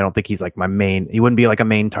Brady. I don't think he's like my main. He wouldn't be like a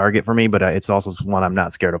main target for me. But it's also one I'm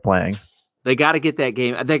not scared of playing. They got to get that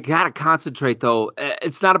game. They got to concentrate, though.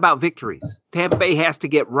 It's not about victories. Tampa Bay has to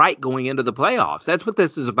get right going into the playoffs. That's what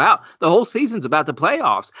this is about. The whole season's about the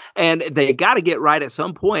playoffs, and they got to get right at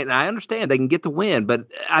some point. And I understand they can get the win, but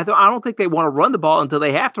I don't think they want to run the ball until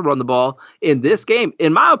they have to run the ball in this game.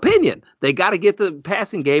 In my opinion, they got to get the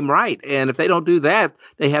passing game right, and if they don't do that,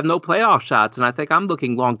 they have no playoff shots. And I think I'm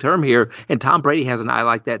looking long term here, and Tom Brady has an eye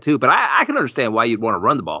like that too. But I can understand why you'd want to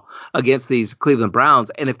run the ball against these Cleveland Browns,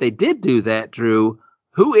 and if they did do that, Drew,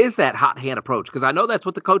 who is that hot hand approach? Because I know that's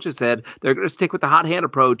what the coaches said. They're going to stick with the hot hand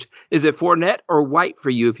approach. Is it Fournette or White for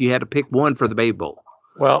you if you had to pick one for the Baby Bowl?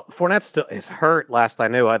 Well, Fournette still is hurt. Last I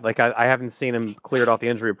knew, I haven't seen him cleared off the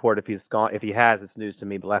injury report. If he's gone, if he has, it's news to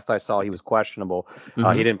me. But last I saw, he was questionable. He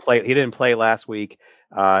didn't play. He didn't play last week.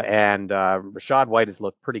 And Rashad White has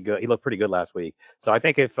looked pretty good. He looked pretty good last week. So I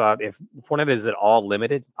think if Fournette is at all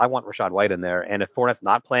limited, I want Rashad White in there. And if Fournette's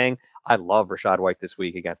not playing, I love Rashad White this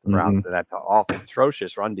week against the Browns. Mm-hmm. That awful,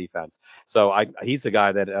 atrocious run defense. So he's the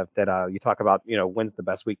guy that you talk about. When's the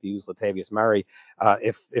best week to use Latavius Murray?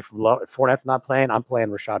 If Fournette's not playing, I'm playing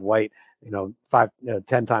Rashad White.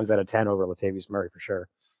 10 times out of 10 over Latavius Murray for sure.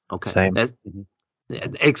 Okay. Same. That's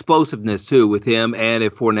explosiveness too with him, and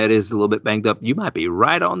if Fournette is a little bit banged up, you might be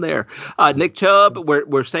right on there. Nick Chubb,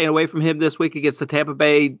 we're staying away from him this week against the Tampa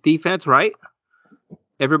Bay defense, right?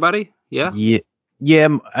 Everybody, yeah. Yeah.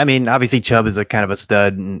 I mean, obviously Chubb is a kind of a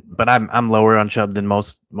stud, but I'm lower on Chubb than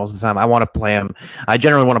most of the time. I want to play him. I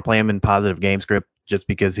generally want to play him in positive game script just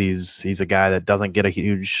because he's a guy that doesn't get a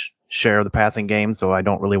huge share of the passing game, so I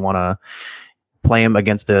don't really want to play him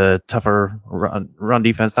against a tougher run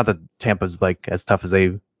defense. Not that Tampa's like as tough as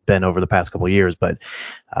they've been over the past couple of years, but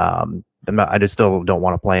I just still don't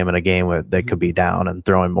want to play him in a game where they could be down and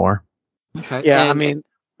throwing more. Okay. Yeah, I mean,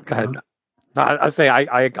 go ahead. I say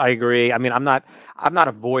I agree. I mean, I'm not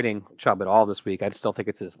avoiding Chubb at all this week. I still think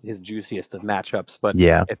it's his juiciest of matchups. But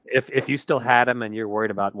yeah, if you still had him and you're worried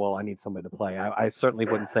about, well, I need somebody to play, I certainly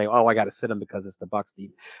wouldn't say, oh, I got to sit him because it's the Bucs'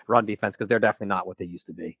 run defense, because they're definitely not what they used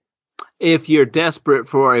to be. If you're desperate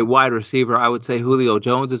for a wide receiver, I would say Julio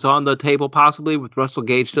Jones is on the table, possibly, with Russell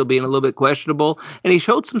Gage still being a little bit questionable. And he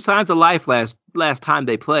showed some signs of life last time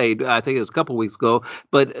they played. I think it was a couple weeks ago.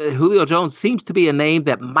 But Julio Jones seems to be a name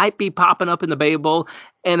that might be popping up in the Baby Bowl.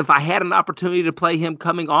 And if I had an opportunity to play him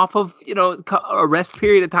coming off of, a rest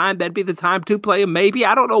period of time, that'd be the time to play him. Maybe.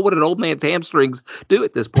 I don't know what an old man's hamstrings do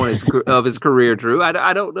at this point of his career, Drew.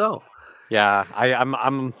 I don't know. Yeah,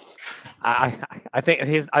 I think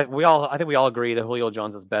we all agree that Julio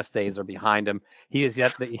Jones' best days are behind him. He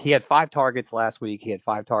had 5 targets last week. He had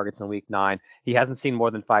 5 targets in week 9. He hasn't seen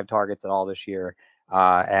more than 5 targets at all this year.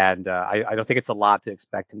 And I don't think it's a lot to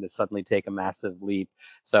expect him to suddenly take a massive leap.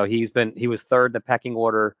 So he was third in the pecking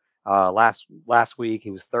order last week.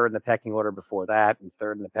 He was third in the pecking order before that, and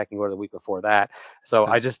third in the pecking order the week before that. So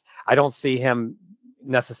I don't see him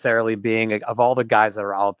necessarily being, of all the guys that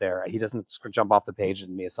are out there, he doesn't jump off the page to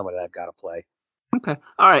me as somebody that I've got to play. Okay.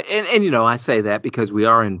 All right. And I say that because we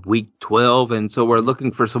are in week 12, and so we're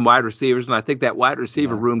looking for some wide receivers, and I think that wide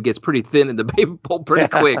receiver room gets pretty thin in the Baby Bowl pretty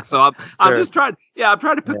quick. So I'm just trying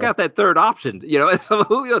to pick out that third option, and so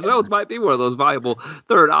Julio Jones might be one of those viable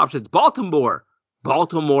third options.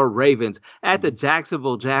 Baltimore Ravens at the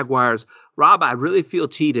Jacksonville Jaguars. Rob, I really feel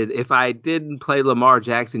cheated if I didn't play Lamar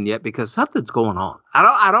Jackson yet, because something's going on.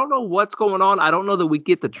 I don't know what's going on. I don't know that we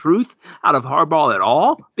get the truth out of Harbaugh at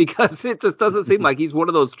all, because it just doesn't seem like he's one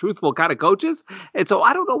of those truthful kind of coaches. And so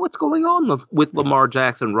I don't know what's going on with Lamar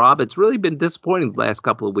Jackson, Rob. It's really been disappointing the last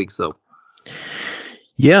couple of weeks, though.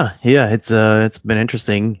 Yeah, it's been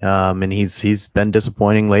interesting, and he's been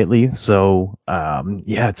disappointing lately. So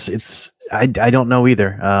it's I don't know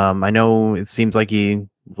either. I know it seems like he's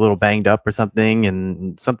a little banged up or something,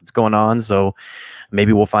 and something's going on. So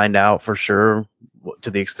maybe we'll find out for sure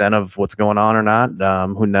to the extent of what's going on or not.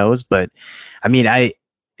 Who knows? But I mean, I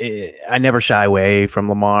never shy away from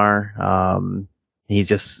Lamar. He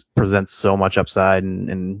just presents so much upside,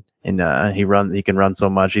 and he can run so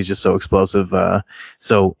much. He's just so explosive.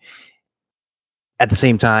 So at the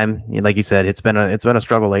same time, like you said, it's been a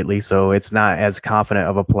struggle lately. So it's not as confident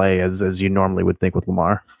of a play as you normally would think with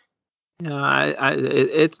Lamar. Yeah,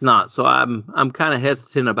 it's not. So I'm kind of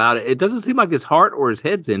hesitant about it. It doesn't seem like his heart or his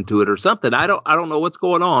head's into it or something. I don't know what's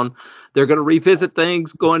going on. They're going to revisit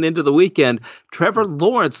things going into the weekend. Trevor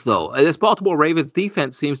Lawrence, though, this Baltimore Ravens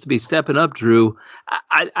defense seems to be stepping up. Drew,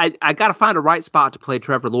 I got to find a right spot to play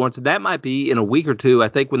Trevor Lawrence, and that might be in a week or two. I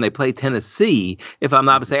think when they play Tennessee, if I'm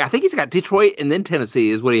not mistaken. I think he's got Detroit and then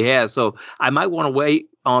Tennessee is what he has. So I might want to wait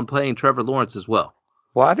on playing Trevor Lawrence as well.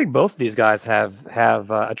 Well, I think both of these guys have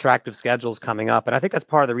attractive schedules coming up, and I think that's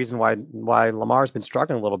part of the reason why Lamar's been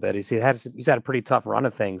struggling a little bit. He's had a pretty tough run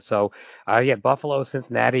of things. So he had Buffalo,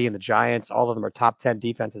 Cincinnati, and the Giants. All of them are top 10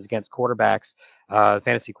 defenses against quarterbacks,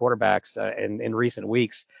 fantasy quarterbacks in recent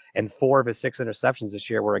weeks, and 4 of his 6 interceptions this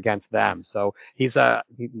year were against them. So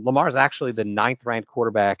Lamar's actually the 9th ranked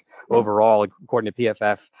quarterback overall, according to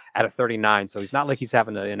PFF, out of 39. So he's not like he's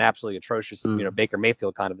having an absolutely atrocious, Baker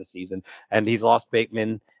Mayfield kind of a season. And he's lost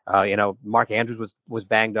Bateman. Mark Andrews was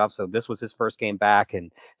banged up, so this was his first game back.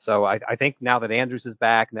 And so I think now that Andrews is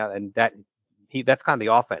back now, and that's kind of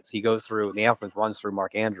the offense. He goes through, and the offense runs through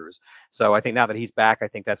Mark Andrews. So I think now that he's back, I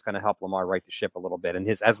think that's going to help Lamar right the ship a little bit. And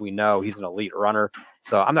as we know, he's an elite runner.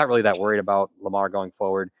 So I'm not really that worried about Lamar going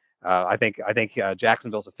forward. I think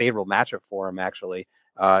Jacksonville's a favorable matchup for him, actually.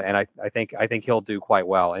 and I think he'll do quite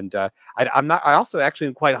well. And I also actually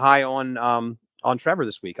am quite high on Trevor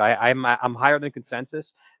this week. I'm higher than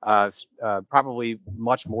consensus, probably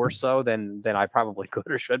much more so than I probably could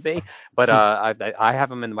or should be. But I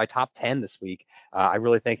have him in my top 10 this week. I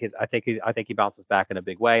really think I think he bounces back in a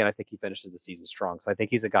big way, and I think he finishes the season strong. So I think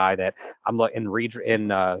he's a guy that I'm in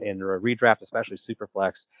redraft, especially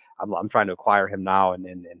Superflex. I'm trying to acquire him now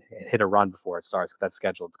and hit a run before it starts. That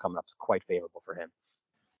schedule that's coming up is quite favorable for him.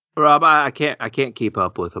 Rob, I can't keep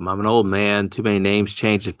up with them. I'm an old man. Too many names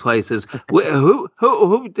changing places.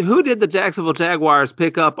 Who did the Jacksonville Jaguars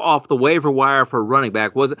pick up off the waiver wire for running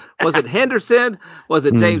back? Was it Henderson? Was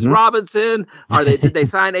it James Robinson? Did they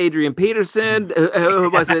sign Adrian Peterson?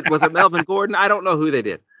 Was it Melvin Gordon? I don't know who they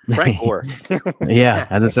did. Frank Gore. Yeah,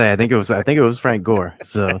 as I say, I think it was Frank Gore.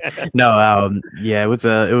 So no, yeah, it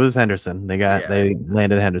was Henderson. They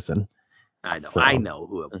landed Henderson. I know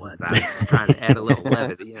who it was. I was just trying to add a little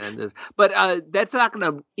levity in this, but that's not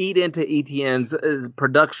going to eat into Etienne's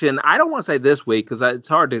production. I don't want to say this week because it's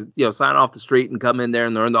hard to sign off the street and come in there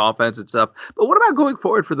and learn the offense and stuff. But what about going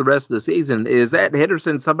forward for the rest of the season? Is that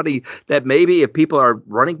Henderson somebody that maybe if people are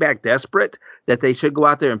running back desperate that they should go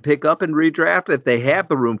out there and pick up and redraft if they have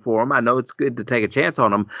the room for him? I know it's good to take a chance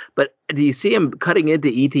on him, but do you see him cutting into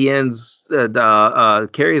Etienne's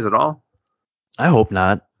carries at all? I hope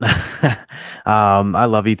not. I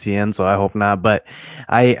love Etienne, so I hope not. But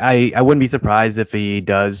I wouldn't be surprised if he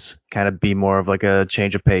does kind of be more of like a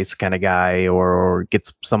change of pace kind of guy, or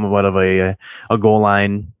gets somewhat of a goal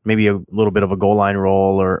line, maybe a little bit of a goal line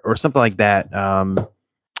role, or something like that.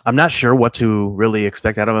 I'm not sure what to really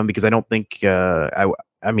expect out of him because I don't think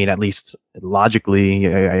I mean, at least logically,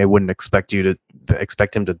 I wouldn't expect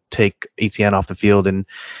him to take Etienne off the field in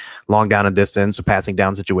long down and distance or passing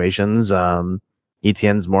down situations.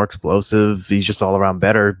 Etienne's more explosive. He's just all around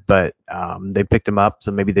better, but they picked him up,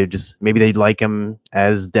 so maybe they like him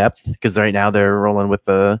as depth because right now they're rolling with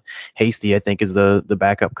Hasty, I think, is the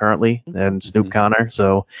backup currently, and Snoop Connor.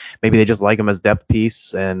 So maybe they just like him as depth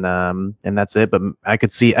piece, and that's it. But I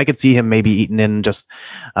could see him maybe eating in just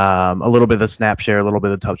a little bit of the snap share, a little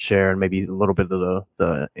bit of the touch share, and maybe a little bit of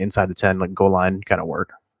the inside the 10 like goal line kind of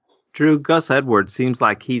work. Drew, Gus Edwards seems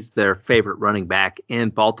like he's their favorite running back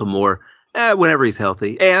in Baltimore. Whenever he's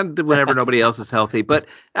healthy and whenever nobody else is healthy. But,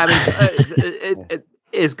 I mean,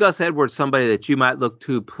 is Gus Edwards somebody that you might look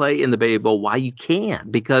to play in the Baby Bowl while you can?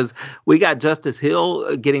 Because we got Justice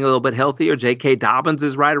Hill getting a little bit healthier. J.K. Dobbins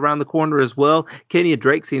is right around the corner as well. Kenyon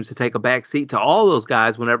Drake seems to take a back seat to all those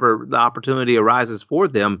guys whenever the opportunity arises for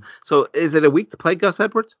them. So is it a week to play Gus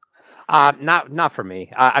Edwards? Not for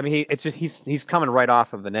me. I mean, he's coming right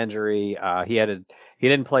off of an injury. He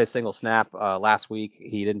didn't play a single snap last week.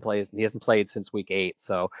 He hasn't played since week 8.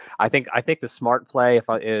 So I think the smart play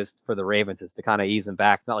is for the Ravens is to kind of ease him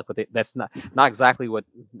back. Not like that's not exactly what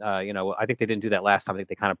I think they didn't do that last time. I think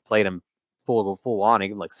they kind of played him full on,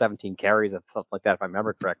 even like 17 carries and stuff like that, if I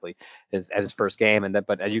remember correctly, at his first game.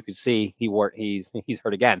 But as you can see, he's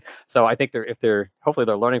hurt again. So I think hopefully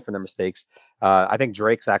they're learning from their mistakes. I think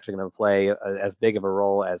Drake's actually going to play as big of a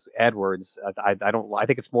role as Edwards. I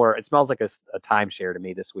think it smells like a timeshare to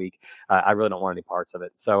me this week. I really don't want any parts of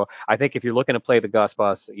it. So I think if you're looking to play the Gus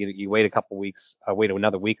Bus, you wait a couple weeks, wait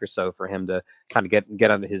another week or so for him to kind of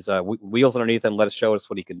get under his wheels underneath and show us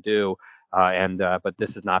what he can do. But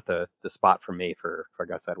this is not the spot for me for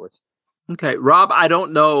Gus Edwards. Okay, Rob, I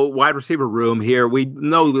don't know wide receiver room here. We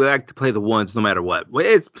know we like to play the ones no matter what.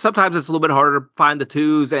 Sometimes it's a little bit harder to find the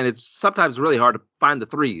twos, and it's sometimes really hard to find the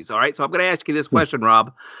threes. All right, so I'm going to ask you this question,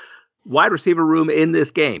 Rob. Wide receiver room in this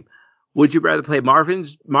game. Would you rather play Marvin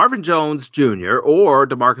Jones Jr. or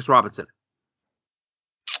Demarcus Robinson?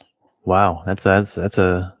 Wow, that's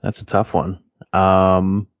a tough one. I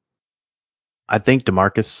think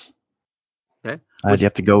Demarcus. Okay. I'd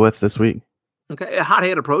have to go with this week. Okay, a hot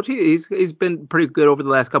hand approach. He's been pretty good over the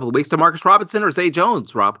last couple of weeks. Demarcus Robinson or Zay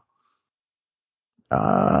Jones, Rob?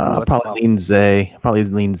 Probably lean Zay.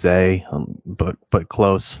 But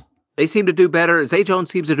close. They seem to do better. Zay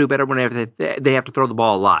Jones seems to do better whenever they have to throw the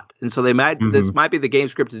ball a lot, and so they might. This might be the game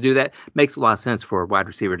script to do that. Makes a lot of sense for a wide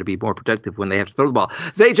receiver to be more productive when they have to throw the ball.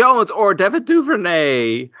 Zay Jones or Devin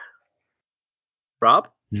Duvernay? Rob?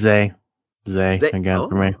 Zay again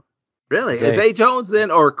for me. Really? Zay. Is Zay Jones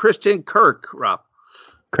then or Christian Kirk, Rob?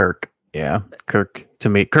 Kirk, yeah. Kirk to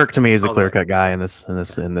me is a clear-cut guy in this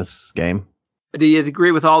game. Do you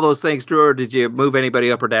agree with all those things, Drew, or did you move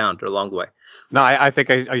anybody up or down along the way? No, I think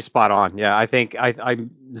you're spot on. Yeah, I think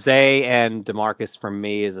Zay and Demarcus for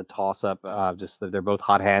me is a toss-up. Just they're both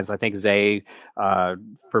hot hands. I think Zay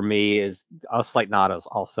for me is a slight nod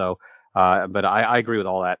also. But I agree with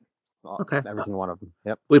all that. Okay. Every single one of them.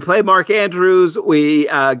 Yep. We play Mark Andrews. We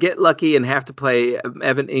get lucky and have to play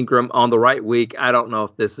Evan Ingram on the right week. I don't know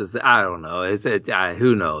if this is I don't know.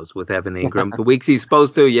 Who knows with Evan Ingram? The weeks he's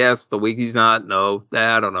supposed to, yes. The week he's not, no.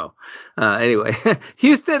 I don't know. Anyway,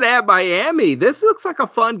 Houston at Miami. This looks like a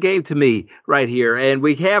fun game to me right here. And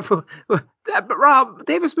we have Rob,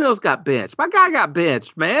 Davis Mills got benched. My guy got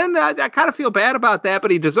benched, man. I kind of feel bad about that, but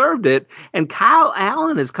he deserved it. And Kyle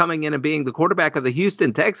Allen is coming in and being the quarterback of the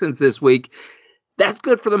Houston Texans this week. That's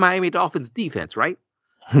good for the Miami Dolphins defense, right?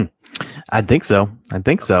 I think so.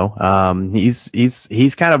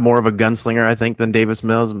 He's kind of more of a gunslinger, I think, than Davis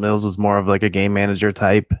Mills. Mills is more of like a game manager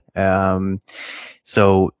type.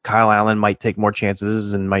 So Kyle Allen might take more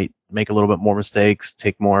chances and might make a little bit more mistakes,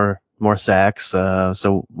 take more sacks.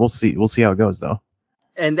 So we'll see how it goes though.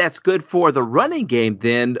 And that's good for the running game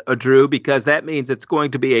then, Drew, because that means it's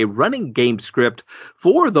going to be a running game script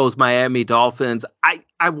for those Miami Dolphins.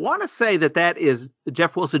 I want to say that is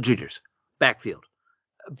Jeff Wilson Jr.'s backfield.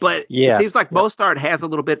 But it seems like Mostert has a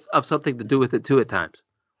little bit of something to do with it too at times.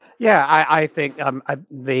 Yeah, I think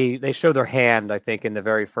they showed their hand. I think in the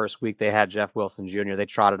very first week they had Jeff Wilson Jr. They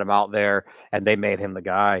trotted him out there and they made him the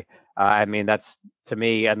guy. I mean, that's to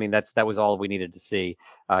me. I mean, that was all we needed to see.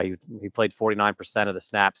 He played 49% of the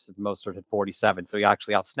snaps. Mostert had 47, so he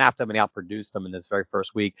actually outsnapped him and he outproduced him in this very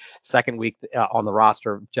first week. Second week on the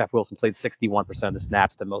roster, Jeff Wilson played 61% of the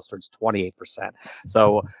snaps to Mostert's 28%.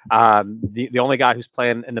 So the only guy who's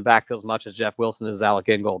playing in the backfield as much as Jeff Wilson is Alec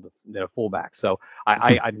Ingold, the fullback. So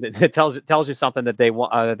it tells you something that they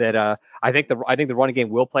want. I think the running game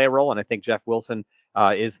will play a role, and I think Jeff Wilson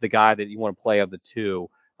is the guy that you want to play of the two.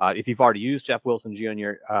 If you've already used Jeff Wilson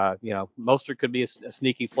Jr., Mostert could be a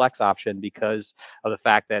sneaky flex option because of the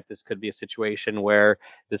fact that this could be a situation where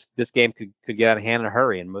this game could get out of hand in a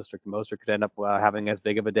hurry, and Mostert could end up having as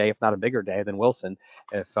big of a day, if not a bigger day, than Wilson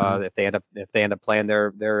if they end up playing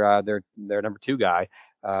their number two guy.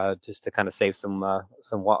 Just to kind of save some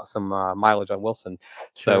mileage on Wilson.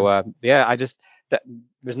 Sure. So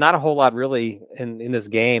there's not a whole lot really in this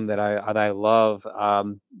game that I love.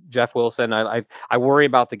 Jeff Wilson, I worry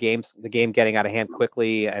about the game getting out of hand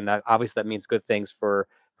quickly, and obviously that means good things for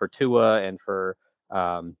Tua and for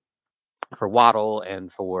Waddle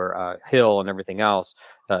and for Hill and everything else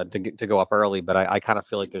to go up early. But I kind of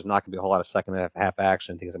feel like there's not going to be a whole lot of second half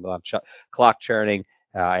action because there's a lot of clock churning.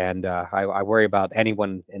 And I worry about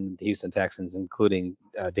anyone in the Houston Texans, including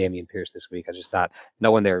Dameon Pierce this week.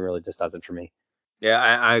 No one there really just does it for me. Yeah,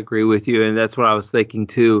 I agree with you, and that's what I was thinking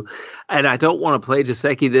too. And I don't want to play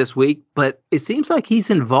Gesicki this week, but it seems like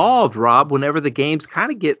he's involved, Rob, whenever the games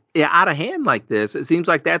kind of get out of hand like this. It seems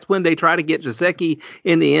like that's when they try to get Gesicki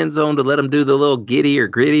in the end zone to let him do the little giddy or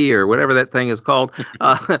gritty or whatever that thing is called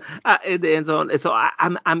in the end zone. And so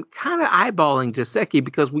I'm kind of eyeballing Gesicki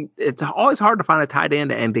because it's always hard to find a tight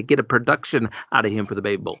end and to get a production out of him for the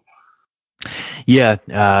Baby Bowl. Yeah,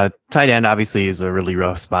 tight end obviously is a really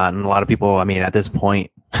rough spot, and a lot of people, I mean, at this point,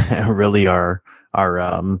 really are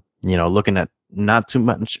looking at not too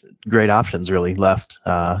much great options really left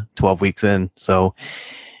 12 weeks in. So,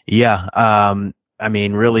 yeah, I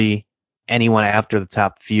mean, really anyone after the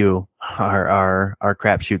top few are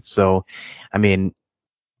crapshoots. So, I mean,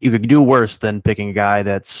 you could do worse than picking a guy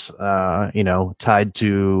that's tied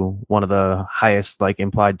to one of the highest like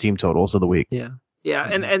implied team totals of the week. Yeah. Yeah,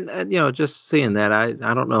 and just seeing that, I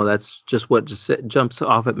don't know. That's just what just jumps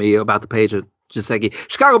off at me about the page of Gesicki.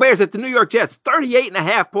 Chicago Bears at the New York Jets,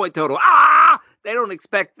 38.5 point total. They don't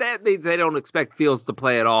expect that. They don't expect Fields to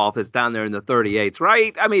play at all if it's down there in the 38s,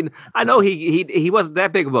 right? I mean, I know he wasn't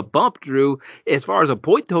that big of a bump, Drew, as far as a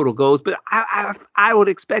point total goes, but I would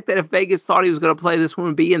expect that if Vegas thought he was going to play, this one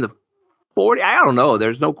would be in the 40. I don't know.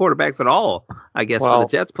 There's no quarterbacks at all, I guess, for the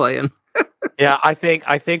Jets playing. Yeah, I think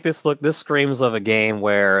this screams of a game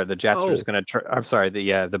where the Jets are just going to. I'm sorry,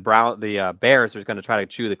 the Bears are going to try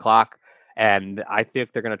to chew the clock, and I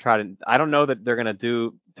think they're going to try to. I don't know that they're going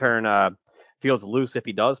to turn Fields loose if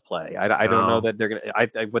he does play. I don't know that they're going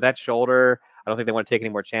to. With that shoulder, I don't think they want to take any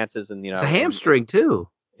more chances. And it's a hamstring too.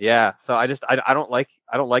 Yeah, so I don't like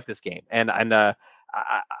this game, and I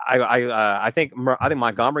think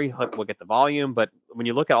Montgomery will get the volume, but when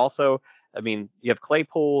you look at also. I mean, you have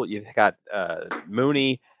Claypool, you've got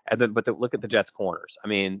Mooney, look at the Jets corners. I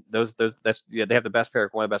mean, they have the best pair,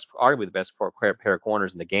 arguably the best pair of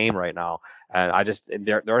corners in the game right now. And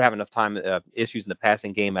they don't have enough time issues in the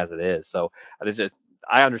passing game as it is. So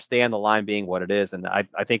I understand the line being what it is, and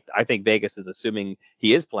I think Vegas is assuming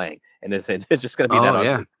he is playing, and it's just going to be that ugly.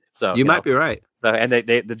 Yeah. So you might be right. So and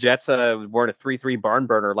the Jets were in a 3-3 barn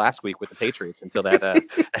burner last week with the Patriots until that.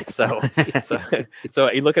 So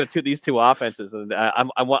you look at these two offenses, and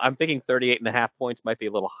I'm thinking 38.5 points might be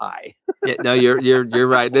a little high. Yeah, no, you're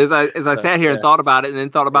right. As I sat here and thought about it, and then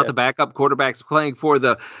thought about the backup quarterbacks playing for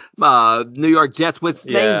the New York Jets, which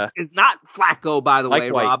name is not Flacco, by the Mike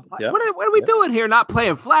way, White. Rob. Yep. What are we doing here? Not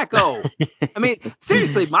playing Flacco? I mean,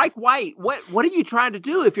 seriously, Mike White. What are you trying to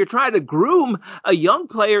do? If you're trying to groom a young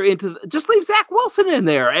player just leave Zach Wilson in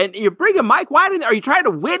there, and you're bringing Mike White in there. Are you trying to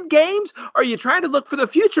win games? Or are you trying to look for the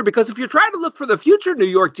future? Because if you're trying to look for the future, New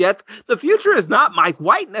York Jets, the future is not Mike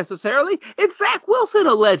White necessarily. It's Zach Wilson,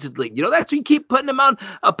 allegedly. You know, that's you keep putting him on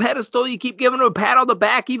a pedestal. You keep giving him a pat on the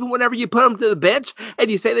back, even whenever you put him to the bench, and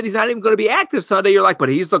you say that he's not even going to be active Sunday. You're like, but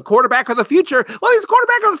he's the quarterback of the future. Well, he's the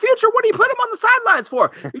quarterback of the future. What do you put him on the sidelines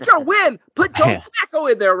for? You're going to win. Put Joe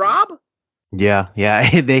Flacco in there, Rob. Yeah,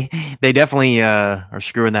 they definitely are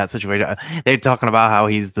screwing that situation. They're talking about how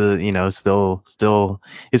he's still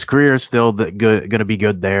his career is still going to be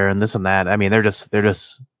good there, and this and that. I mean, they're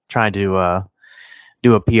just trying to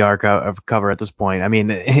do a PR cover at this point. I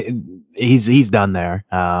mean, he's done there.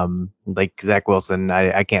 Like Zach Wilson,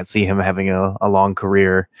 I can't see him having a long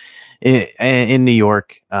career in New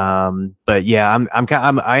York. But yeah,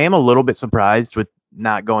 I am a little bit surprised with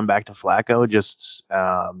not going back to Flacco. Just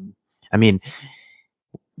I mean,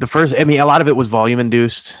 a lot of it was volume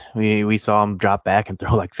induced. We saw him drop back and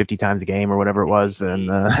throw like 50 times a game or whatever it was in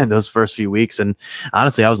those first few weeks. And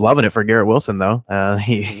honestly, I was loving it for Garrett Wilson though.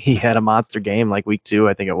 He had a monster game like week 2,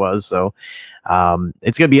 I think it was. So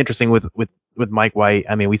it's gonna be interesting with Mike White.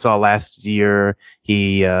 I mean, we saw last year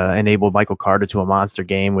he enabled Michael Carter to a monster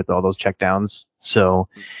game with all those checkdowns. So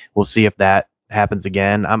we'll see if that happens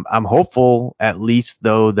again. I'm hopeful, at least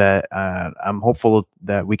though, that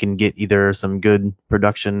we can get either some good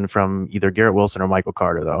production from either Garrett Wilson or Michael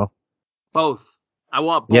Carter though. Both. I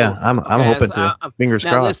want both. Yeah, I'm hoping to. Fingers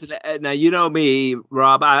crossed. Listen, now you know me,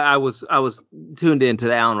 Rob. I was tuned into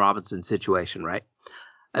the Allen Robinson situation, right?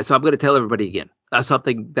 So I'm going to tell everybody again.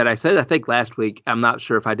 Something that I said, I think last week. I'm not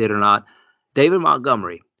sure if I did or not. David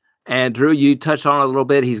Montgomery. And Drew, you touched on it a little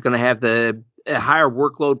bit. He's going to have a higher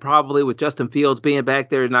workload probably with Justin Fields being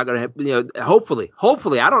back there. He's not going to have, hopefully,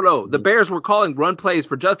 I don't know. The Bears were calling run plays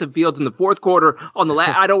for Justin Fields in the fourth quarter on the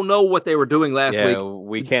I don't know what they were doing last week. Yeah,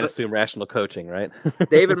 we can't assume rational coaching, right?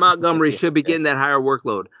 David Montgomery should be getting that higher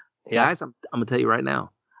workload. Yeah. Guys, I'm going to tell you right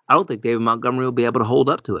now, I don't think David Montgomery will be able to hold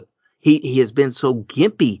up to it. He has been so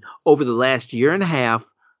gimpy over the last year and a half.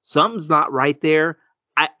 Something's not right there.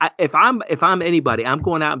 If I'm anybody, I'm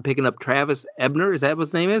going out and picking up Travis Ebner. Is that what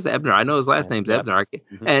his name is? Ebner. I know his last name's Ebner.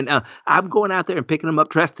 And I'm going out there and picking him up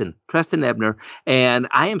Treston Ebner, and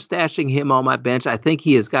I am stashing him on my bench. I think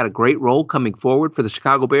he has got a great role coming forward for the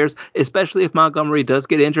Chicago Bears, especially if Montgomery does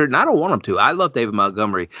get injured. And I don't want him to. I love David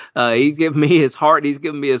Montgomery. He's given me his heart. He's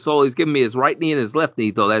given me his soul. He's given me his right knee and his left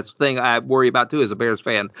knee, though. That's the thing I worry about, too, as a Bears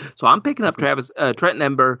fan. So I'm picking up Trenton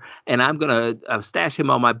Ebner, and I'm going to stash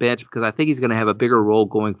him on my bench because I think he's going to have a bigger role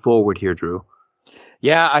going forward here, Drew.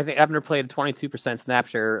 Yeah, I think Ebner played 22% snap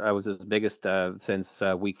share, was his biggest since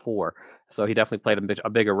week 4. So he definitely played a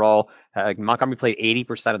bigger role. Montgomery played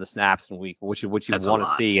 80% of the snaps in week, which you want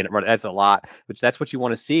to see, and that's a lot. That's what you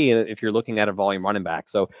want to see if you're looking at a volume running back.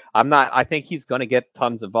 So I think he's going to get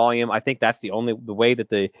tons of volume. I think that's the way that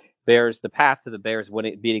the path to the Bears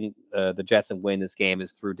beating the Jets and win this game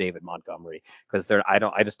is through David Montgomery, because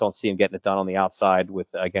I just don't see him getting it done on the outside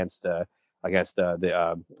against the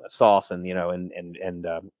Sauce and and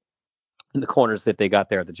the corners that they got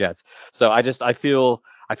there at the Jets. So I feel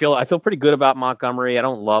pretty good about Montgomery. I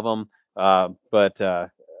don't love him, but I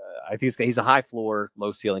think he's a high floor,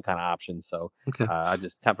 low ceiling kind of option. So I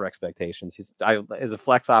just temper expectations. As a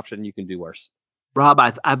flex option, you can do worse. Rob,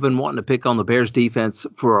 I've been wanting to pick on the Bears defense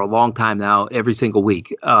for a long time now, every single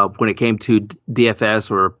week. When it came to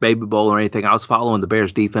DFS or Baby Bowl or anything, I was following the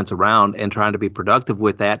Bears defense around and trying to be productive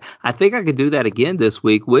with that. I think I could do that again this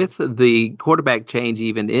week with the quarterback change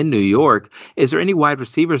even in New York. Is there any wide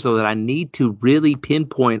receivers, though, that I need to really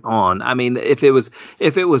pinpoint on? I mean, if it was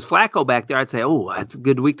Flacco back there, I'd say, oh, that's a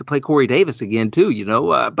good week to play Corey Davis again, too,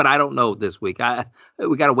 but I don't know this week.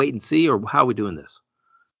 We got to wait and see, or how are we doing this?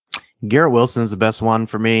 Garrett Wilson's the best one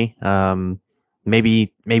for me.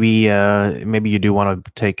 Maybe you do want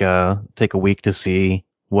to take a week to see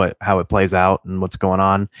how it plays out and what's going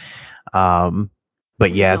on.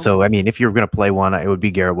 But yeah, so I mean, if you're going to play one, it would be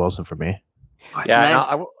Garrett Wilson for me.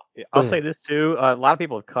 Yeah, I'll say this too. A lot of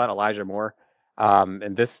people have cut Elijah Moore,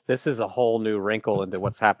 and this is a whole new wrinkle into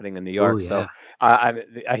what's happening in New York. Yeah.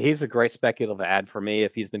 So he's a great speculative ad for me.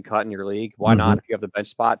 If he's been cut in your league, why not? If you have the bench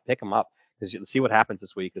spot, pick him up. because you see what happens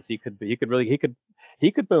this week. Because he could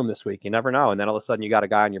boom this week. You never know. And then all of a sudden you got a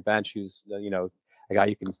guy on your bench who's a guy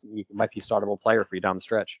you might be a startable player for you down the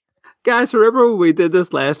stretch. Guys, remember when we did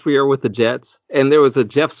this last year with the Jets, and there was a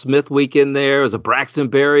Jeff Smith week in there, it was a Braxton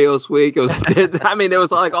Berrios week. It was, I mean, there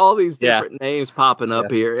was like all these different names popping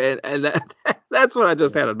up here, and that's what I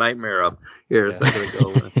just had a nightmare of here a second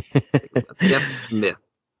ago.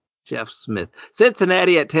 Jeff Smith,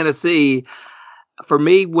 Cincinnati at Tennessee. For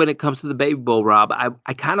me, when it comes to the Baby Bowl, Rob, I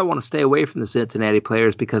kind of want to stay away from the Cincinnati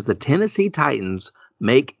players because the Tennessee Titans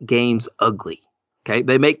make games ugly. Okay,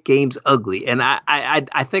 they make games ugly, and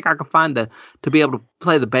I think I could find to be able to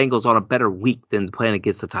play the Bengals on a better week than playing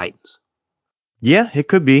against the Titans. Yeah, it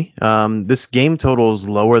could be. This game total is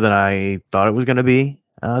lower than I thought it was going to be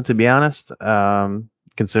be honest.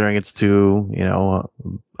 Considering it's two,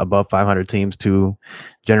 above 500 teams, two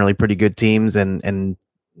generally pretty good teams, and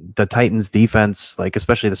the Titans defense, like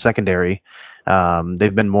especially the secondary,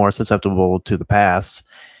 they've been more susceptible to the pass.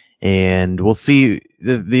 And we'll see.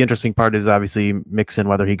 The interesting part is obviously Mixon,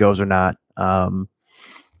 whether he goes or not.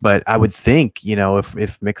 But I would think,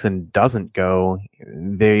 if Mixon doesn't go,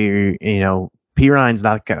 Perine's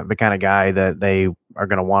not the kind of guy that they are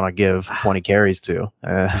going to want to give 20 carries to.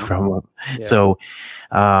 So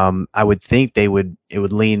I would think it would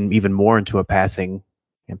lean even more into a passing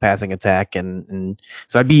attack, and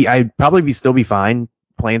so I'd probably still be fine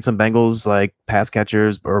playing some Bengals like pass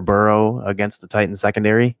catchers or Burrow against the Titans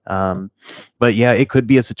secondary. But yeah, it could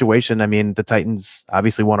be a situation. I mean, the Titans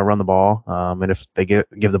obviously want to run the ball, and if they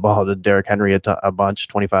give the ball to Derrick Henry a bunch,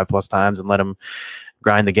 25 plus times, and let him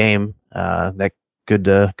grind the game, that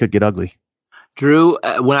could get ugly. Drew,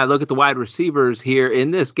 when I look at the wide receivers here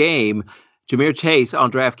in this game, Ja'Marr Chase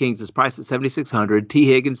on DraftKings is priced at $7,600, T.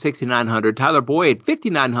 Higgins $6,900, Tyler Boyd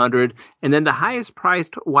 $5,900, and then the highest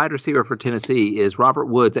priced wide receiver for Tennessee is Robert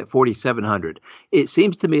Woods at $4,700. It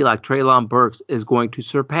seems to me like Treylon Burks is going to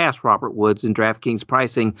surpass Robert Woods in DraftKings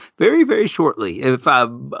pricing very, very shortly, if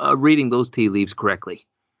I'm reading those tea leaves correctly.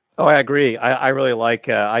 Oh, I agree. I really like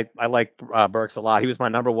I like Burks a lot. He was my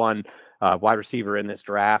number one wide receiver in this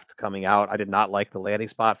draft coming out. I did not like the landing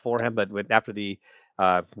spot for him, but after the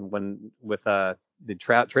trade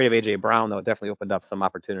of AJ Brown, though, it definitely opened up some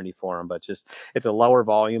opportunity for him. But it's a lower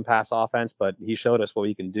volume pass offense, but he showed us what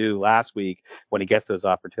he can do last week when he gets those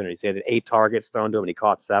opportunities. He had 8 targets thrown to him, and he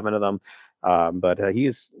caught 7 of them. But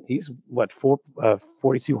he's what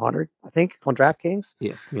 4,200 I think on DraftKings.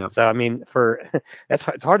 Yeah. So I mean,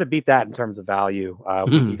 it's hard to beat that in terms of value.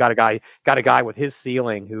 You got a guy with his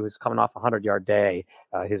ceiling who is coming off a 100-yard day,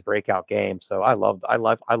 his breakout game. So I love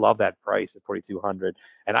that price at 4,200.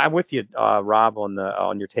 And I'm with you, Rob,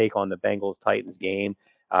 on your take on the Bengals Titans game.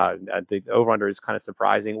 The over/under is kind of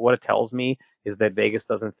surprising. What it tells me is that Vegas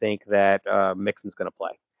doesn't think that Mixon's going to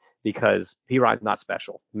play, because Perine's not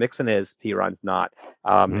special. Mixon is, Perine's not.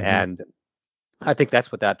 And I think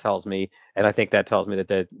that's what that tells me. And I think that tells me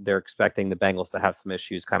that they're expecting the Bengals to have some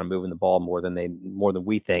issues kind of moving the ball more than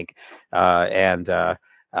we think.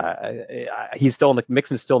 He's still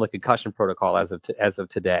Mixon's still in the concussion protocol as of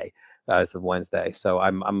today, as of Wednesday. So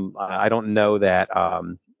I don't know that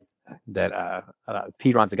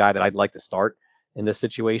Perine's a guy that I'd like to start in this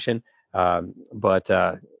situation. But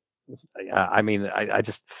I mean,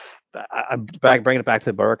 I'm bringing it back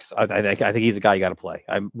to Burks. I think he's a guy you got to play.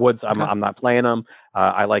 Woods, I'm not playing him.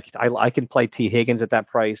 I can play T. Higgins at that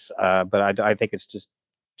price, but I think it's just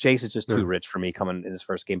Chase is just too rich for me coming in his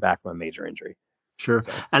first game back from a major injury. Sure.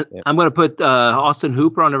 So, and yeah. I'm going to put Austin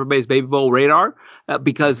Hooper on everybody's Baby Bowl radar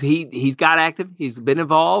because he's got active. He's been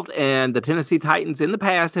involved, and the Tennessee Titans in the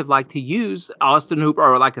past have liked to use Austin Hooper,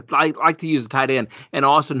 or like to use a tight end, and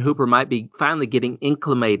Austin Hooper might be finally getting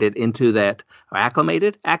acclimated into that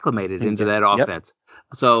into that offense.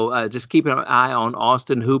 So just keep an eye on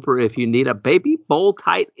Austin Hooper if you need a Baby Bowl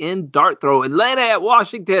tight end dart throw. Atlanta at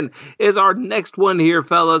Washington is our next one here,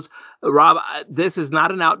 fellas. Rob, this is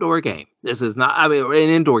not an outdoor game. This is not, an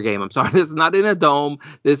indoor game. I'm sorry. This is not in a dome.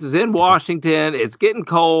 This is in Washington. It's getting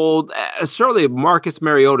cold. Surely Marcus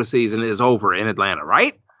Mariota season is over in Atlanta,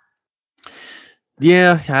 right?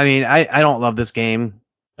 Yeah. I mean, I don't love this game,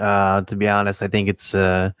 to be honest. I think it's,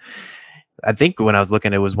 I think when I was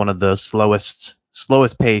looking, it was one of the slowest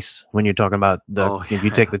pace when you're talking about if you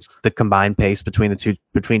take the combined pace between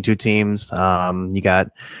two teams. You got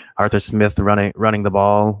Arthur Smith running the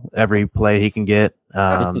ball every play he can get,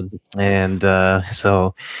 and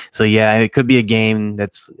so yeah, it could be a game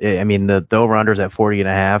that's, I mean, the over under is at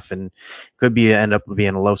 40.5, and could end up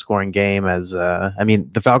being a low scoring game. As I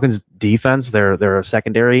mean, the Falcons defense, their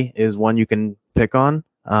secondary is one you can pick on,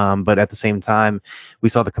 but at the same time, we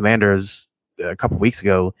saw the Commanders a couple weeks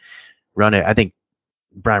ago run it. I think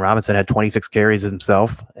Brian Robinson had 26 carries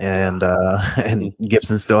himself, and and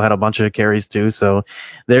Gibson still had a bunch of carries too. So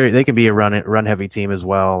they can be a run heavy team as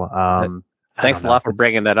well. Thanks a lot for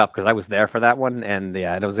bringing that up because I was there for that one, and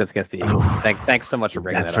it was against the Eagles. Thanks so much for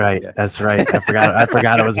bringing that up. Yeah. That's right. I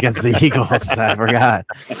forgot it was against the Eagles. I forgot.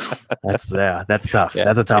 That's tough. Yeah.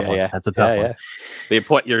 That's a tough one. Yeah. That's a tough one. The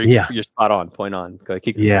point you're spot on. Point on.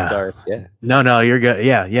 Sorry. Yeah. No, you're good.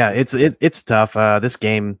 Yeah. It's tough. This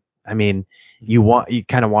game, I mean, you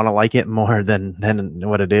kind of want to like it more than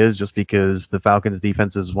what it is, just because the Falcons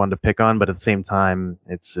defense is one to pick on, but at the same time,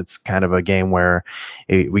 it's kind of a game where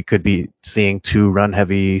we could be seeing two run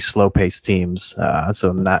heavy, slow paced teams.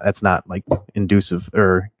 So that's not like conducive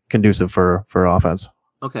for offense.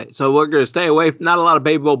 Okay, so we're going to stay away from not a lot of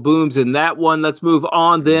Baby Bowl booms in that one. Let's move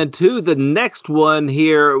on then to the next one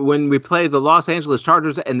here when we play the Los Angeles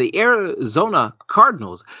Chargers and the Arizona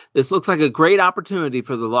Cardinals. This looks like a great opportunity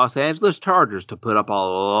for the Los Angeles Chargers to put up a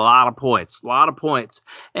lot of points.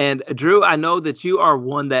 And Drew, I know that you are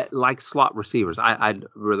one that likes slot receivers. I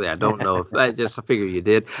don't know if I figure you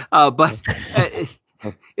did. But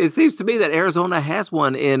it seems to me that Arizona has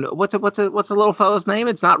one in what's a little fellow's name?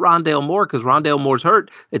 It's not Rondale Moore because Rondale Moore's hurt.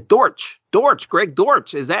 It's Greg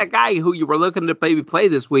Dortch is that guy who you were looking to maybe play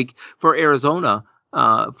this week for Arizona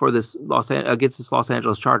for this against this Los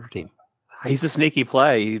Angeles Charger team. He's a sneaky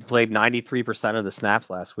play. He played 93% of the snaps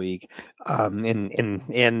last week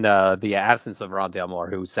in the absence of Rondale Moore,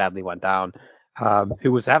 who sadly went down.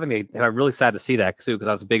 Who was having I'm really sad to see that too, because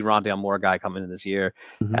I was a big Rondale Moore guy coming in this year,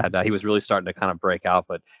 and he was really starting to kind of break out.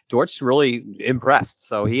 But Dortch really impressed.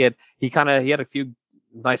 So he had a few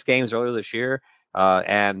nice games earlier this year,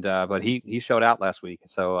 but he showed out last week.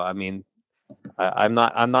 So I mean, I'm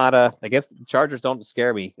not I guess Chargers don't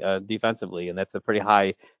scare me defensively, and that's a pretty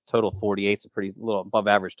high total. 48's a pretty little above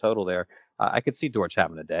average total there. I could see Dortch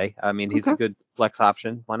having a day. I mean, he's a good flex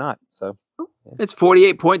option. Why not? So. It's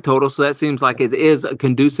 48 point total, so that seems like it is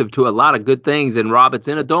conducive to a lot of good things. And Rob, it's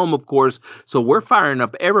in a dome, of course, so we're firing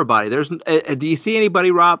up everybody. Do you see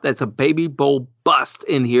anybody, Rob, that's a Baby Bowl bust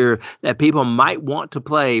in here that people might want to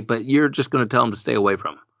play, but you're just going to tell them to stay away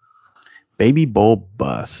from? Baby Bowl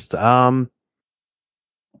bust. Yeah,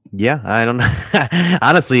 I don't know.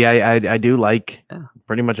 Honestly, I do like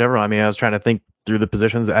pretty much everyone. I mean, I was trying to think through the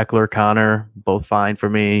positions. Eckler, Connor, both fine for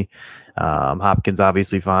me. Hopkins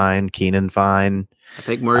obviously fine. Keenan fine. I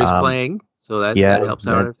think Murray's playing, so that helps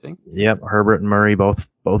out everything. Yep, Herbert and Murray both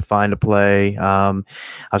fine to play. I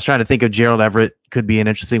was trying to think of Gerald Everett could be an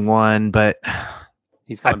interesting one, but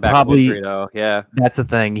he's coming back with injury, though. Yeah, that's the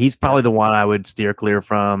thing. He's probably the one I would steer clear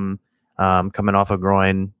from. Coming off a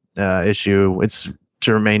groin issue, it's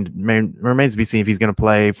remains to be seen if he's going to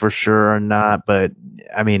play for sure or not. But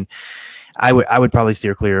I mean, I would probably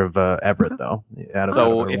steer clear of Everett though.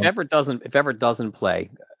 So if Everett doesn't play,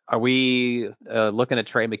 are we looking at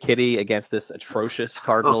Trey McKitty against this atrocious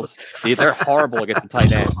Cardinals? They're horrible against the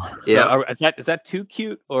tight end. Yeah. So is that too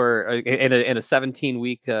cute, or in a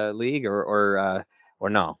 17-week league, or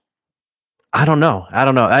no? I don't know.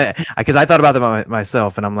 Because I thought about that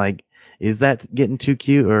myself, and I'm like, is that getting too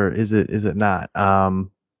cute, or is it not? I mean,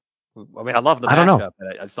 I love the matchup.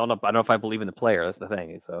 I just don't know. I don't know if I believe in the player. That's the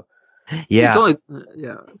thing. So. Yeah. It's only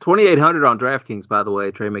 2,800 on DraftKings, by the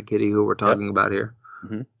way. Trey McKitty, who we're talking about here.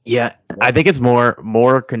 Mm-hmm. Yeah, I think it's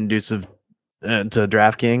more conducive to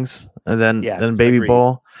DraftKings than Baby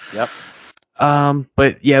Bowl. Yep.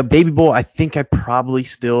 But yeah, Baby Bowl. I think I probably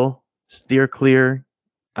still steer clear.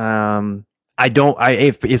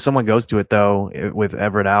 If someone goes to it though with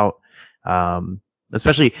Everett out,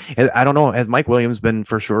 especially, I don't know, has Mike Williams been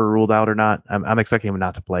for sure ruled out or not? I'm expecting him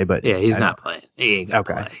not to play, but yeah, he's not playing. He ain't gonna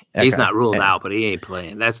play. He's not ruled out, but he ain't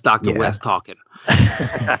playing. That's Dr. West talking.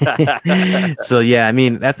 So yeah, I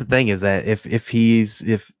mean, that's the thing is that if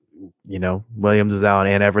Williams is out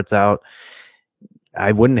and Everett's out,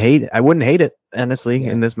 I wouldn't hate it honestly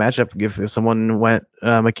in this matchup if someone went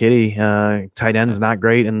McKitty. Tight end is not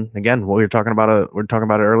great, and again, what we were talking about it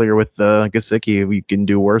earlier with Gesicki. You can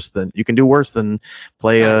do worse than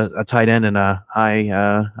play a tight end in a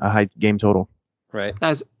high game total. Right,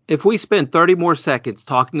 guys. If we spend 30 more seconds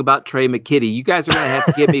talking about Trey McKitty, you guys are going to have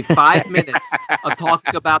to give me 5 minutes of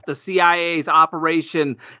talking about the CIA's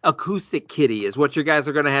Operation Acoustic Kitty is what you guys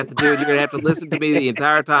are going to have to do. And you're going to have to listen to me the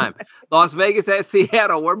entire time. Las Vegas at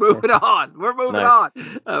Seattle. We're moving on.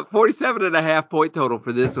 47.5 point total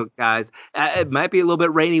for this one, guys. It might be a little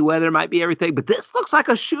bit rainy weather, might be everything, but this looks like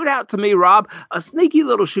a shootout to me, Rob. A sneaky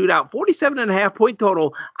little shootout. 47.5 point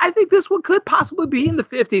total. I think this one could possibly be in the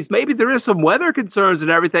 50s. Maybe there is some weather concerns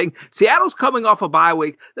and everything, everything. Seattle's coming off a bye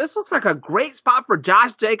week. This looks like a great spot for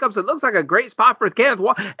Josh Jacobs. It looks like a great spot for Kenneth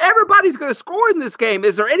Walker. Everybody's going to score in this game.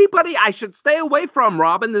 Is there anybody I should stay away from,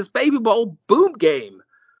 Rob, in this Baby Bowl boom game?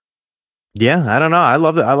 Yeah, I don't know. I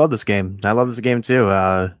love this game. I love this game too.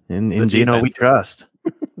 In Geno we trust.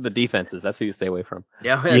 The defenses, that's who you stay away from.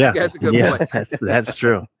 Yeah, that's a good point. That's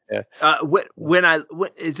true. Yeah.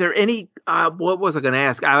 Is there any? What was I going to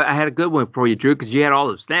ask? I had a good one for you, Drew, because you had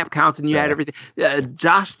all the snap counts and you had everything.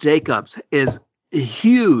 Josh Jacobs is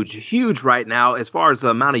huge right now as far as the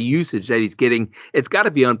amount of usage that he's getting. It's got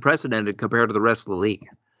to be unprecedented compared to the rest of the league.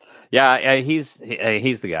 Yeah, he's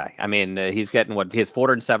the guy. I mean, he's getting he has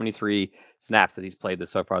 473 snaps that he's played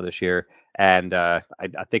so far this year, and I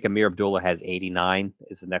think Amir Abdullah has 89.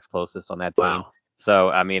 Is the next closest on that team. Wow. So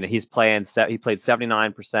I mean, he played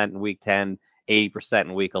 79% in week 10, 80%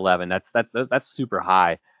 in week 11. That's super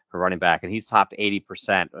high for running back, and he's topped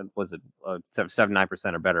 80%. Was it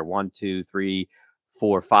 79% or better? 1, 2, 3,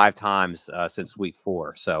 4, 5 times since week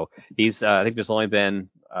 4. So he's I think there's only been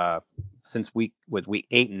since week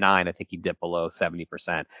 8 and 9, I think he dipped below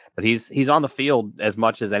 70%. But he's on the field as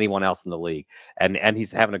much as anyone else in the league, and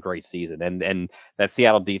he's having a great season. And that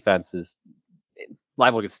Seattle defense is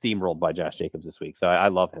liable to get steamrolled by Josh Jacobs this week. So I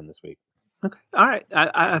love him this week. Okay. All right.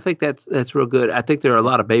 I think that's real good. I think there are a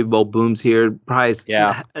lot of Baby Bowl booms here. Probably,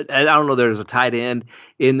 yeah. I don't know. There's a tight end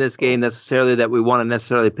in this game necessarily that we want to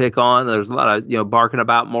necessarily pick on. There's a lot of barking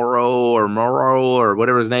about Morrow or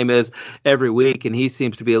whatever his name is every week, and he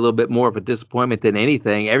seems to be a little bit more of a disappointment than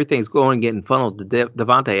anything. Everything's getting funneled to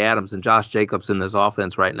Devontae Adams and Josh Jacobs in this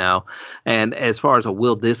offense right now. And as far as a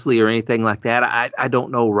Will Dissly or anything like that, I don't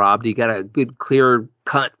know. Rob, do you got a good clear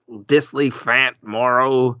cut? Dissly, Fant,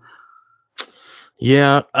 Morrow.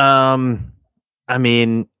 Yeah, I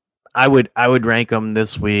mean, I would rank them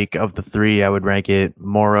this week. Of the three, I would rank it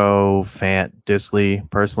Morrow, Fant, Dissly.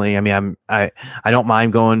 Personally, I mean, I don't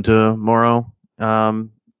mind going to Morrow,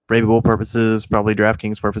 Baby Bowl purposes, probably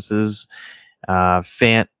DraftKings purposes.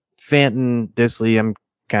 Fant and Dissly, I'm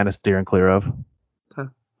kind of steering clear of. Okay.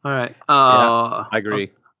 All right. Yeah, I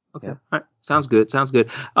agree. Okay. Yeah. All right. Sounds good.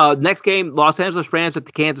 Next game, Los Angeles Rams at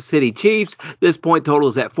the Kansas City Chiefs. This point total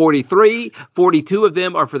is at 43. 42 of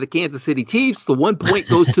them are for the Kansas City Chiefs. The 1 point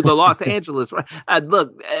goes to the Los Angeles.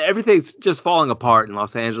 Look, everything's just falling apart in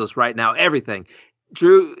Los Angeles right now. Everything.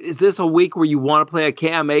 Drew, is this a week where you want to play a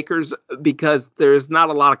Cam Akers because there's not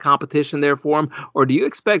a lot of competition there for him? Or do you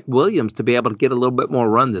expect Williams to be able to get a little bit more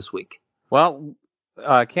run this week? Well,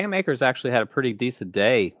 Cam Akers actually had a pretty decent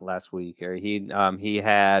day last week. He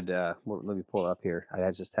had let me pull it up here. I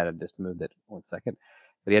just had it just moved it 1 second.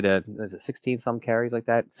 But he had 16 some carries like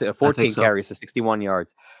that, 14 carries to 61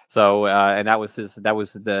 yards. So and that was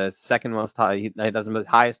the second most high. He does the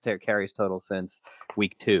highest carries total since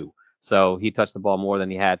week 2. So he touched the ball more than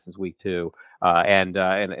he had since week 2. And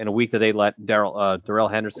in a week that they let Darrell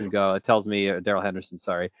Henderson go, it tells me It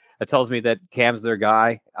tells me that Cam's their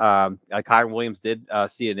guy. Kyren Williams did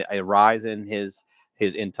see a rise in his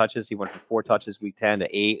touches. He went from 4 touches week 10 to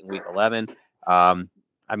 8 in week 11.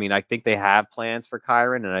 I mean, I think they have plans for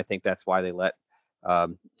Kyren, and I think that's why they let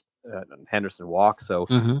Henderson walk. So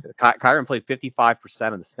Kyren played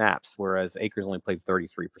 55% of the snaps, whereas Akers only played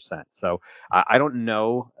 33%. So I don't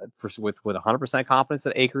know with 100% confidence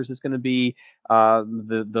that Akers is going to be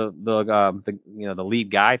the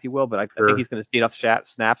lead guy, if you will. But I think he's going to see enough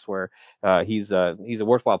snaps where he's a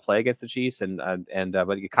worthwhile play against the Chiefs, but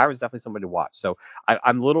Kyren's definitely somebody to watch. So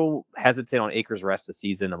I'm a little hesitant on Akers' rest of the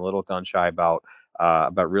season. I'm a little gun shy about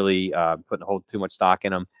really putting too much stock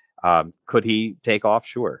in him. Could he take off?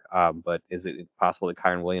 Sure. But is it possible that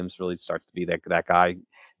Kyren Williams really starts to be that guy?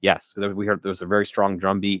 Yes. We heard there was a very strong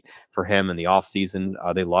drumbeat for him in the offseason.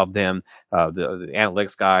 They loved him. The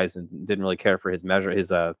analytics guys didn't really care for his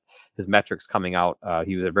metrics coming out.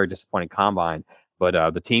 He was a very disappointing combine.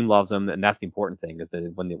 But the team loves him, and that's the important thing. Is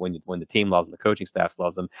that when the team loves him, the coaching staff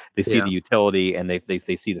loves him. They see the utility and they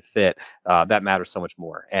see the fit. That matters so much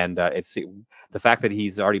more. And it's the fact that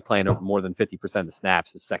he's already playing over more than 50% of the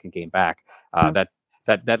snaps his second game back. That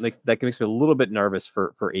makes me a little bit nervous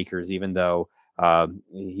for Akers, even though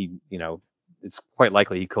it's quite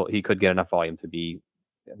likely he could get enough volume to be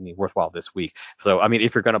worthwhile this week. So I mean,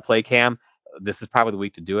 if you're going to play Cam, this is probably the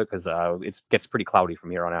week to do it because it gets pretty cloudy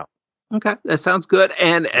from here on out. Okay, that sounds good.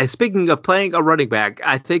 And speaking of playing a running back,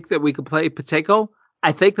 I think that we could play Pacheco.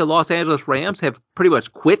 I think the Los Angeles Rams have pretty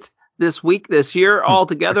much quit this year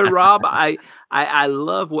altogether, Rob. I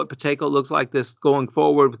love what Pacheco looks like this going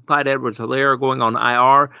forward with Clyde Edwards-Helaire going on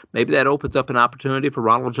IR. Maybe that opens up an opportunity for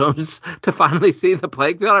Ronald Jones to finally see the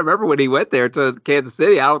playing field. I remember when he went there to Kansas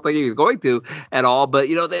City. I don't think he was going to at all, but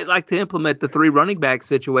they like to implement the 3 running back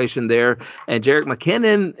situation there. And Jerick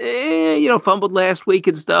McKinnon, fumbled last week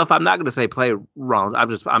and stuff. I'm not going to say play Ronald.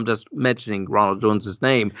 I'm just mentioning Ronald Jones's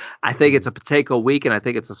name. I think it's a Pacheco week, and I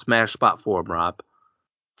think it's a smash spot for him, Rob.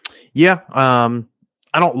 Yeah.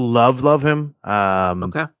 I don't love him.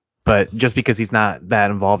 Okay. But just because he's not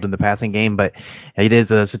that involved in the passing game, but it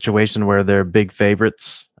is a situation where they're big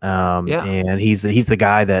favorites. And he's the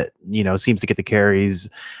guy that, seems to get the carries.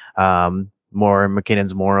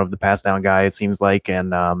 McKinnon's more of the pass down guy, it seems like.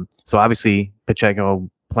 And so obviously Pacheco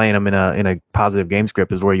playing him in a positive game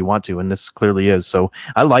script is where you want to, and this clearly is. So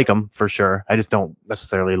I like him for sure. I just don't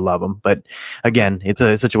necessarily love him. But again, it's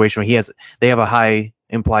a situation where they have a high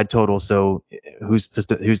implied total, so who's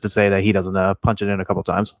to say that he doesn't punch it in a couple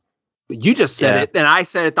times? You just said it, and I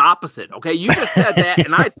said it the opposite. Okay, you just said that,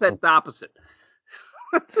 and I said the opposite.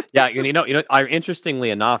 Yeah, interestingly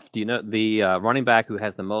enough, do you know the running back who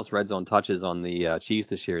has the most red zone touches on the Chiefs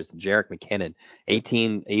this year is Jerick McKinnon,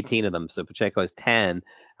 18 of them. So Pacheco has 10,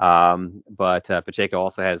 but Pacheco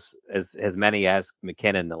also has as many as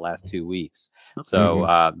McKinnon the last 2 weeks.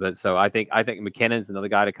 So, so I think McKinnon's another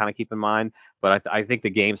guy to kind of keep in mind. But I think the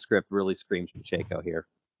game script really screams Pacheco here.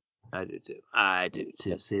 I do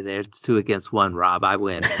too. See, there's 2 against 1, Rob. I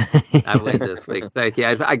win. I win this week. Thank you.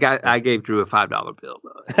 I gave Drew a $5 bill.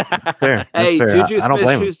 Fair. Hey, fair. Juju I don't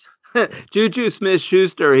blame him. Juju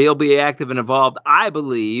Smith-Schuster, he'll be active and involved, I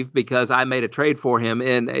believe, because I made a trade for him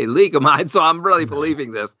in a league of mine, so I'm really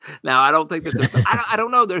believing this. Now, I don't think that there's I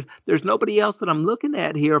don't know. There's nobody else that I'm looking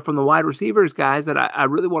at here from the wide receivers guys that I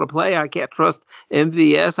really want to play. I can't trust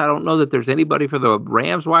MVS. I don't know that there's anybody for the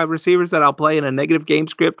Rams wide receivers that I'll play in a negative game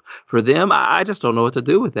script for them. I just don't know what to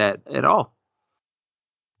do with that at all.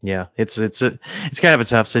 Yeah, it's kind of a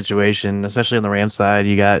tough situation, especially on the Rams side.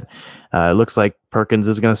 You got it looks like Perkins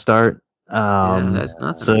is going to start. That's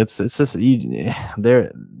nuts. So it's just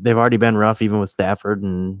they've already been rough even with Stafford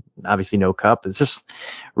and obviously no Kupp. It's just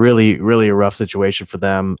really a rough situation for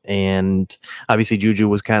them. And obviously Juju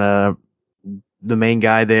was kind of the main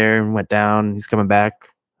guy there and went down. He's coming back.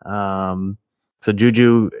 So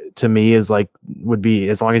Juju to me would be,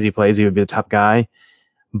 as long as he plays, he would be the top guy.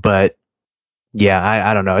 But yeah,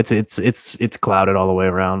 I don't know. It's clouded all the way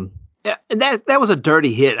around. Yeah, and that was a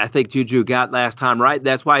dirty hit I think Juju got last time, right?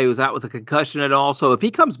 That's why he was out with a concussion and all. So if he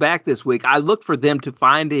comes back this week, I look for them to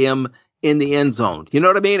find him in the end zone. You know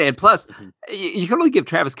what I mean? And plus, you can only give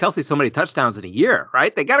Travis Kelce so many touchdowns in a year,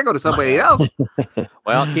 right? They got to go to somebody else.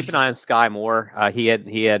 Well, keep an eye on Sky Moore. He had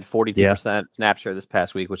 42% snap share this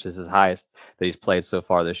past week, which is his highest that he's played so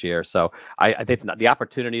far this year. So I think the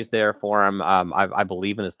opportunity is there for him. I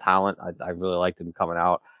believe in his talent. I really liked him coming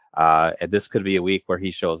out. And this could be a week where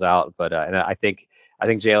he shows out. But and I think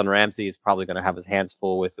Jalen Ramsey is probably going to have his hands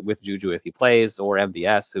full with Juju if he plays, or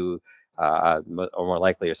MVS, who or more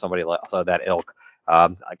likely, or somebody else of that ilk.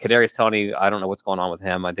 Kadarius Toney, I don't know what's going on with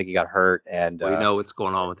him. I think he got hurt, and we know what's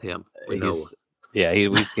going on with him. We know. Yeah,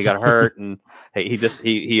 he got hurt, and he gave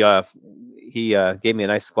me a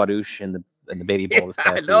nice squadouche in the Baby Bowl this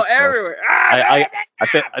past week. No, everywhere.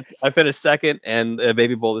 I finished second and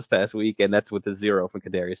Baby Bowl this past week, and that's with a 0 from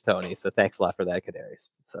Kadarius Toney. So thanks a lot for that, Kadarius.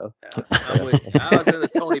 So I was in the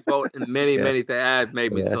Toney boat in many things. That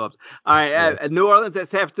made me so upset. All right, New Orleans at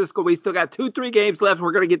San Francisco. We still got 2-3 games left.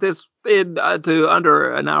 We're gonna get this in to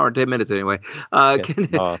under an hour and 10 minutes anyway.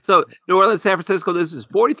 So New Orleans, San Francisco. This is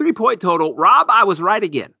 43-point total. Rob, I was right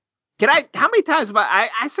again. How many times have I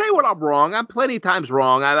say when I'm wrong? I'm plenty of times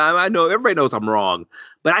wrong. I know everybody knows I'm wrong,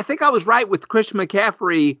 but I think I was right with Christian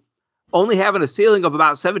McCaffrey only having a ceiling of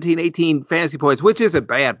about 17, 18 fantasy points, which isn't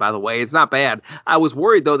bad, by the way. It's not bad. I was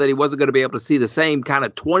worried, though, that he wasn't going to be able to see the same kind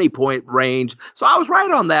of 20-point range. So I was right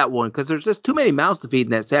on that one because there's just too many mouths to feed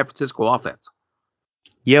in that San Francisco offense.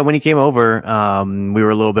 Yeah, when he came over, we were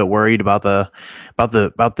a little bit worried about the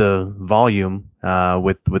volume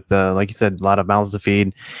with the, like you said, a lot of mouths to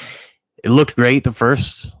feed. It looked great the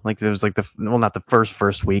first, not the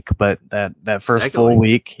first week, but that first second full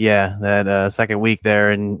week. Yeah, that second week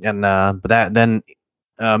there, but then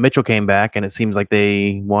Mitchell came back, and it seems like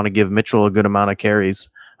they want to give Mitchell a good amount of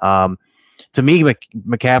carries. To me,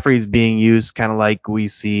 McCaffrey's being used kind of like we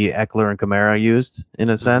see Eckler and Kamara used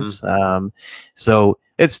in a sense. So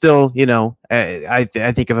it's still, I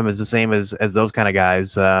think of him as the same as those kind of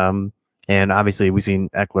guys. And obviously we've seen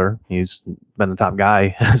Eckler; he's been the top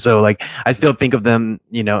guy. So I still think of them,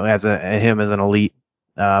 as him as an elite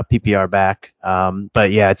PPR back.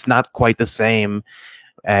 But yeah, it's not quite the same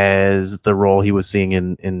as the role he was seeing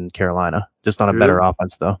in Carolina. Just on a better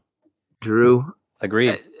offense, though. Drew,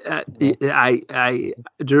 Agreed.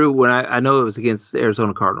 Drew, when I know it was against the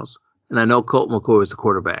Arizona Cardinals, and I know Colt McCoy was the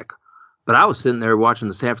quarterback, but I was sitting there watching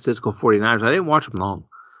the San Francisco 49ers. I didn't watch them long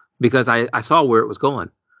because I saw where it was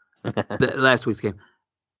going last week's game.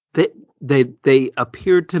 They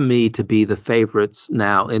appeared to me to be the favorites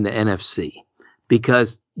now in the NFC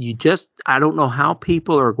because I don't know how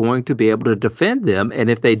people are going to be able to defend them. And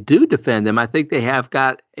if they do defend them, I think they have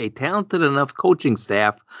got a talented enough coaching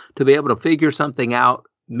staff to be able to figure something out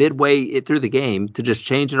midway through the game to just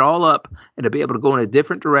change it all up and to be able to go in a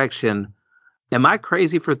different direction. Am I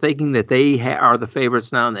crazy for thinking that they are the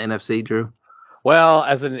favorites now in the NFC, Drew? Well,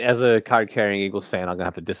 as a card-carrying Eagles fan, I'm gonna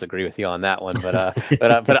have to disagree with you on that one. But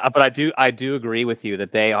I do agree with you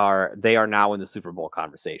that they are now in the Super Bowl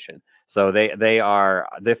conversation. So they are,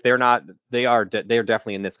 if they're not, they are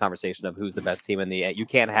definitely in this conversation of who's the best team in the. You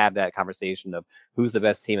can't have that conversation of who's the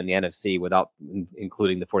best team in the NFC without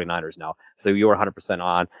including the 49ers now. So you're 100%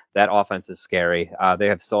 on. That offense is scary.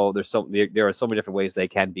 There are so many different ways they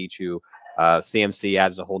can beat you. CMC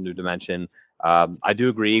adds a whole new dimension. I do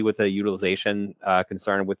agree with the utilization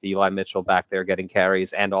concern with Eli Mitchell back there getting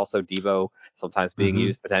carries, and also Deebo sometimes being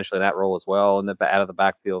used potentially in that role as well, and out of the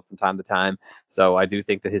backfield from time to time. So I do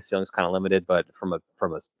think that his ceiling is kind of limited, but from a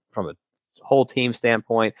whole team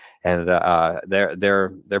standpoint, and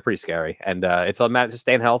they're pretty scary, and it's a matter of just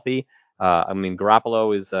staying healthy. I mean,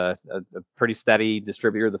 Garoppolo is a pretty steady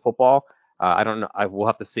distributor of the football. I don't know. I will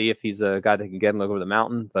have to see if he's a guy that can get him over the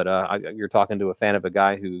mountain. But you're talking to a fan of a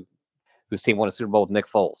guy whose team won a Super Bowl with Nick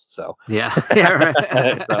Foles. So yeah,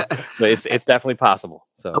 right. so it's definitely possible.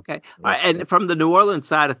 So okay, all right. And from the New Orleans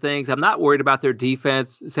side of things, I'm not worried about their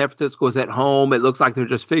defense. San Francisco is at home. It looks like they're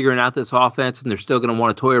just figuring out this offense, and they're still going to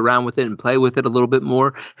want to toy around with it and play with it a little bit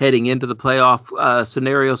more heading into the playoff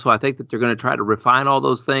scenario. So I think that they're going to try to refine all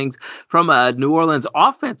those things. From a New Orleans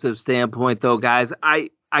offensive standpoint, though, guys,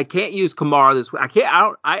 I can't use Kamara this week.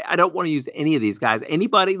 I don't want to use any of these guys.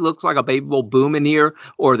 Anybody looks like a Baby Bowl boom in here,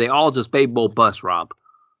 or are they all just Baby Bowl bust, Rob?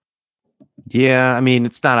 Yeah, I mean,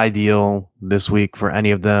 it's not ideal this week for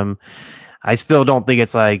any of them. I still don't think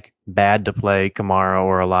it's like bad to play Kamara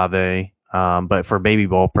or Olave. But for Baby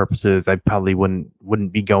Bowl purposes, I probably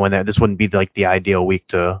wouldn't be going there. This wouldn't be like the ideal week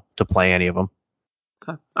to play any of them.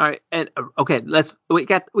 Okay. All right, and okay, we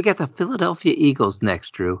got the Philadelphia Eagles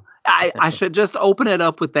next, Drew. I should just open it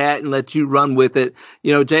up with that and let you run with it.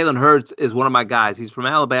 You know, Jalen Hurts is one of my guys. He's from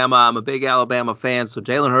Alabama. I'm a big Alabama fan, so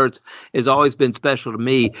Jalen Hurts has always been special to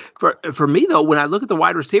me. For me though, when I look at the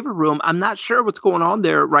wide receiver room, I'm not sure what's going on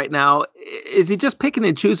there right now. Is he just picking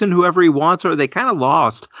and choosing whoever he wants, or are they kind of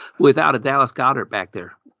lost without a Dallas Goedert back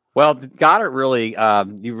there? Well, Goddard really,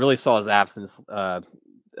 you really saw his absence.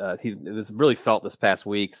 It was really felt this past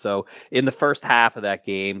week. So in the first half of that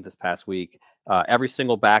game this past week, every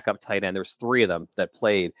single backup tight end, there's three of them that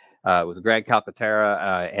played. It was Greg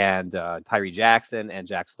Calcaterra and Tyree Jackson and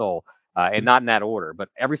Jack Stoll, and not in that order, but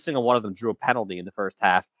every single one of them drew a penalty in the first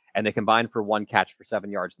half, and they combined for one catch for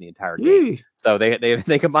 7 yards in the entire game. So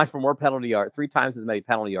they combined for more penalty yards, 3 times as many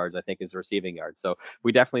penalty yards, I think, as receiving yards. So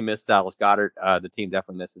we definitely missed Dallas Goedert. The team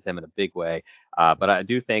definitely misses him in a big way. But I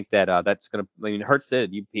do think that that's going to. I mean, Hurts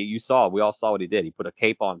did. We all saw what he did. He put a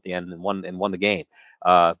cape on at the end and won the game.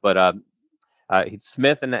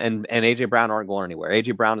 Smith and AJ Brown aren't going anywhere.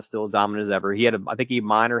 AJ Brown is still as dominant as ever. Had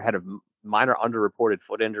a minor underreported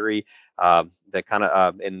foot injury that kind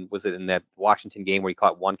of was it in that Washington game where he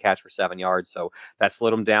caught one catch for 7 yards, so that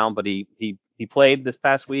slowed him down. But he played this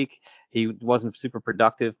past week. He wasn't super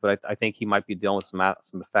productive, but I think he might be dealing with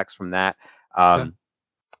some effects from that. Okay.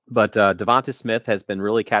 But Devonta Smith has been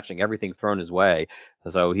really catching everything thrown his way.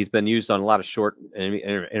 So he's been used on a lot of short and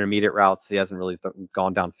intermediate routes. He hasn't really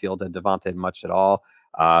gone downfield to Devonta much at all.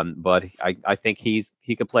 But I think he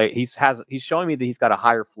could play. He's showing me that he's got a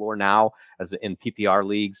higher floor now as in PPR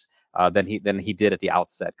leagues than he did at the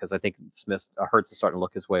outset, because I think Hurts is starting to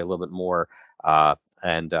look his way a little bit more.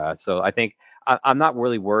 So I think I'm not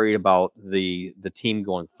really worried about the team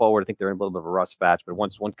going forward. I think they're in a little bit of a rust patch, but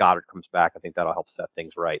once Goddard comes back, I think that'll help set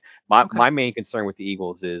things right. My main concern with the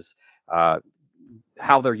Eagles is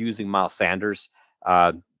how they're using Miles Sanders.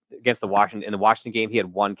 Against the Washington game, he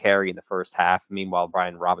had one carry in the first half. Meanwhile,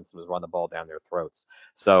 Brian Robinson was running the ball down their throats.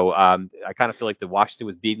 So I kind of feel like the Washington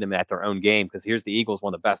was beating them at their own game, because here's the Eagles,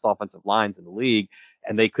 one of the best offensive lines in the league,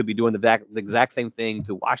 and they could be doing the exact same thing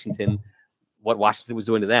to Washington, what Washington was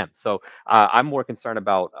doing to them. So I'm more concerned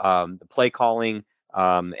about the play calling,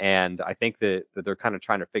 and I think that they're kind of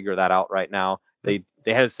trying to figure that out right now.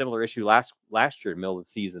 they had a similar issue last year, middle of the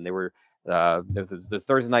season. They were the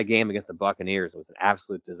Thursday night game against the Buccaneers. It was an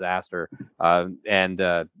absolute disaster, and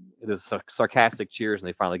there's sarcastic cheers, and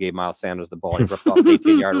they finally gave Miles Sanders the ball. He ripped off an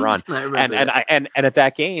 18-yard run, and at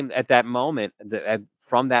that game, at that moment,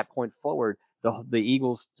 from that point forward, the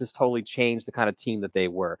Eagles just totally changed the kind of team that they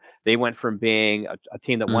were. They went from being a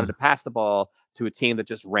team that wanted to pass the ball to a team that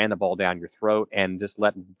just ran the ball down your throat and just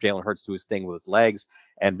let Jalen Hurts do his thing with his legs.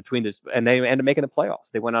 And between this, and they ended up making the playoffs.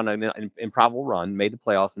 They went on an improbable run, made the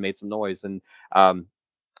playoffs, and made some noise. And I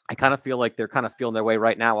kind of feel like they're kind of feeling their way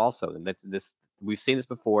right now, also. And that's this. We've seen this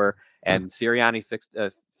before, and Sirianni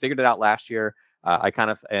figured it out last year. I kind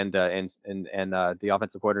of and the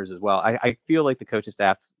offensive coordinators as well. I feel like the coaching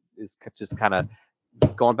staff is just kind of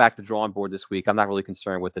going back to the drawing board this week. I'm not really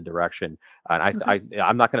concerned with the direction, and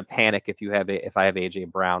I'm not going to panic if I have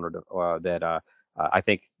AJ Brown or that. I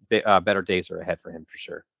think better days are ahead for him for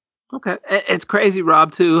sure. Okay, it's crazy,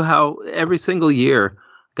 Rob, too, how every single year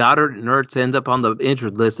Goddard and Ertz end up on the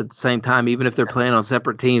injured list at the same time, even if they're playing on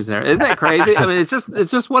separate teams. There, isn't that crazy? I mean, it's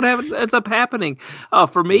just what ends up happening.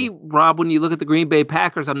 For me, Rob, when you look at the Green Bay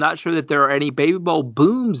Packers, I'm not sure that there are any Baby Bowl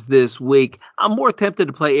booms this week. I'm more tempted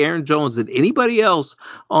to play Aaron Jones than anybody else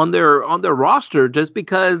on their roster, just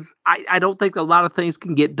because I don't think a lot of things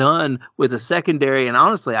can get done with a secondary. And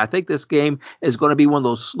honestly, I think this game is going to be one of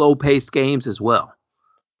those slow-paced games as well.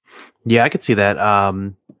 Yeah, I could see that.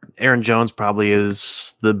 Aaron Jones probably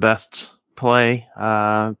is the best play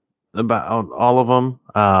about all of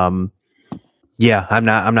them. Yeah, I'm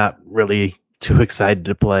not really too excited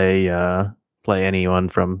to play anyone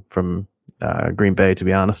from Green Bay, to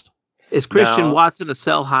be honest. Is Christian Watson a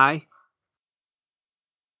sell high?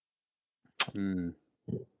 No,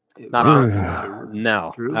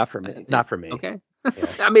 not for me. Not for me. Okay. Yeah.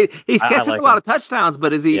 I mean, he's catching a lot of touchdowns,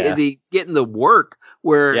 but is he getting the work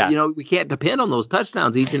where we can't depend on those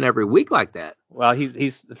touchdowns each and every week like that? Well,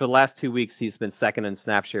 he's for the last 2 weeks he's been second in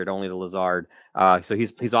snap share only to Lazard. So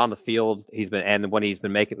he's on the field. And when he's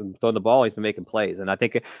been throwing the ball, he's been making plays. And I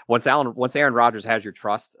think once Aaron Rodgers has your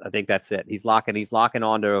trust, I think that's it. He's locking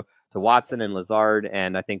on to Watson and Lazard,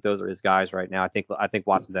 and I think those are his guys right now. I think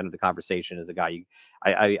Watson's entered the conversation as a guy.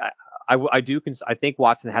 I think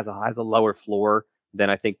Watson has a lower floor than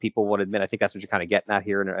I think people would admit. I think that's what you're kind of getting at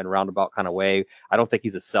here in a roundabout kind of way. I don't think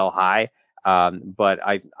he's a sell high, but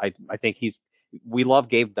I think we love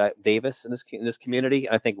Gabe Davis in this community.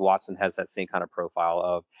 I think Watson has that same kind of profile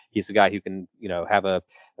of he's a guy who can have a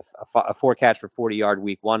 4-catch for 40-yard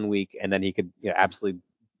week one week, and then he could absolutely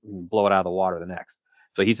blow it out of the water the next.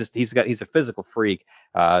 So he's a physical freak.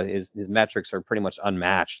 His metrics are pretty much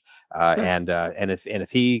unmatched. And if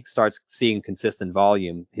he starts seeing consistent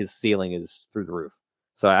volume, his ceiling is through the roof.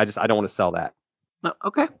 So I don't want to sell that.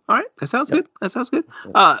 Okay. All right. That sounds good.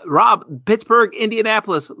 Rob, Pittsburgh,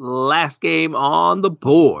 Indianapolis, last game on the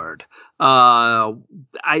board. I'm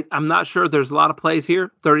not sure there's a lot of plays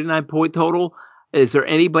here. 39-point total. Is there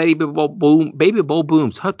any baby bowl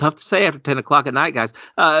booms? Tough to say after 10 o'clock at night, guys.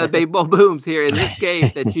 Baby bowl booms here in this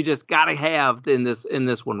game that you just gotta have in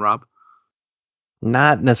this one, Rob?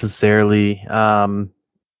 Not necessarily. I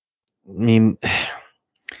mean,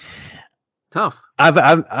 tough.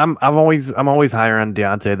 I'm always higher on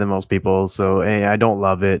Deontay than most people, so I don't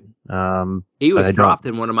love it. He was dropped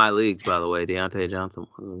in one of my leagues, by the way, Deontay Johnson.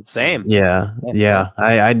 Same. Yeah.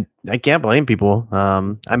 I can't blame people.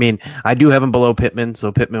 I mean, I do have him below Pittman,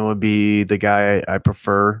 so Pittman would be the guy I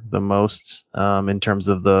prefer the most in terms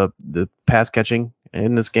of the pass catching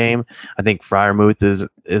in this game. I think Freiermuth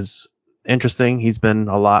is interesting. He's been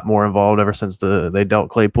a lot more involved ever since they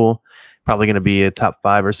dealt Claypool. Probably going to be a top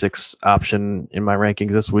 5 or 6 option in my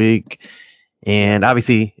rankings this week. And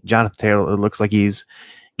obviously, Jonathan Taylor, it looks like he's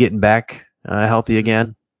getting back healthy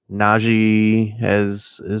again. Najee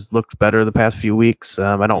has looked better the past few weeks.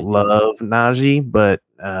 I don't love Najee, but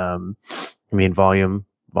I mean volume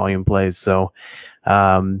plays. So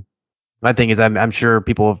my thing is, I'm sure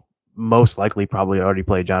people have most likely probably already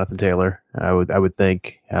played Jonathan Taylor. I would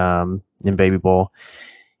think in Baby Bowl.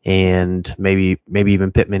 And maybe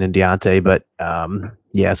even Pittman and Deontay, but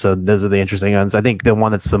so those are the interesting ones. I think the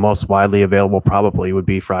one that's the most widely available probably would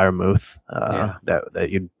be Freiermuth that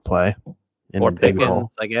you'd play. Or Pickens,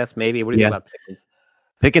 I guess, maybe. What do you think about Pickens?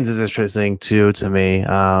 Pickens is interesting too to me.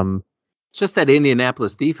 It's just that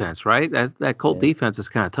Indianapolis defense, right? That Colt defense is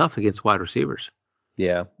kind of tough against wide receivers.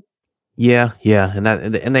 Yeah,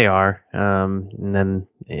 and they are. And then.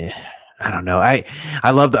 I don't know. I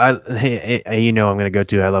love I'm going to go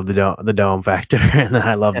to. I love the dome factor, and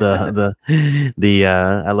I love I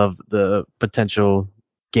love the potential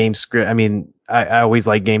game script. I mean, I always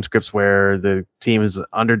like game scripts where the team is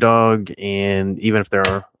underdog, and even if they're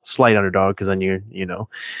a slight underdog, because then you know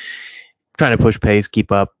trying to push pace,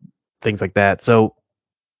 keep up, things like that. So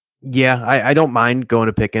yeah, I don't mind going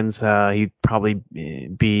to Pickens. He'd probably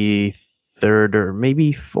be third or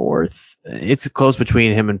maybe fourth. It's close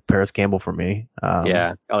between him and Paris Campbell for me.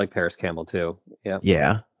 Yeah, I like Paris Campbell too. Yeah.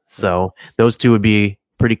 Yeah. So those two would be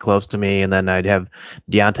pretty close to me, and then I'd have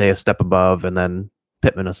Deontay a step above, and then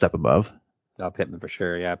Pittman a step above. Oh, Pittman for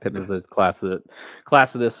sure. Yeah, Pittman's the class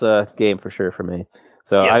of this game for sure for me.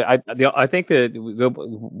 So Yeah. I think that we go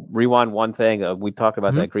rewind one thing. We talked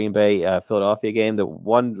about that Green Bay Philadelphia game. The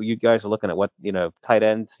one you guys are looking at what tight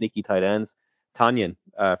ends, sneaky tight ends, Tunyon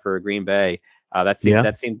for Green Bay. That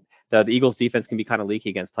seemed the Eagles defense can be kind of leaky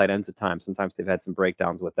against tight ends at times. Sometimes they've had some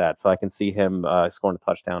breakdowns with that. So I can see him scoring a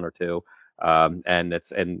touchdown or two. And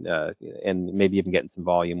maybe even getting some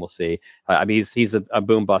volume. We'll see. I mean, he's a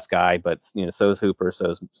boom bust guy, but so is Hooper,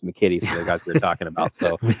 so is McKitty, so the guys we were talking about.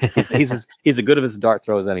 So he's as good of a dart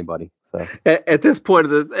throw as anybody. So at this point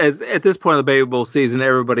of the Baby Bowl season,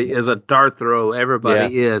 everybody is a dart throw.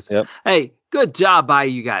 Everybody is. Yep. Hey, good job by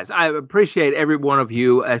you guys. I appreciate every one of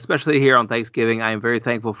you, especially here on Thanksgiving. I am very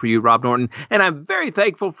thankful for you, Rob Norton, and I'm very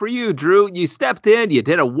thankful for you, Drew. You stepped in. You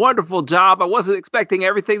did a wonderful job. I wasn't expecting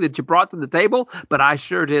everything that you brought to the table, but I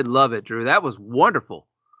sure did love it, Drew. That was wonderful.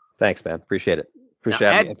 Thanks, man. Appreciate it.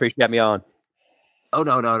 Appreciate me on. Oh,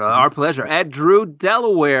 no. Our pleasure. At Drew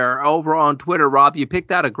Delaware over on Twitter, Rob, you picked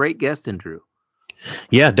out a great guest in Drew.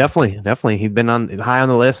 Yeah, definitely. He'd been high on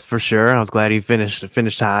the list for sure. I was glad he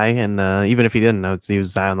finished high, and even if he didn't, he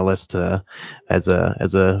was high on the list as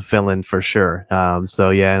a fill-in for sure.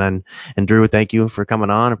 So yeah, and Drew, thank you for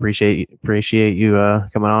coming on. Appreciate you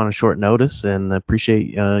coming on a short notice, and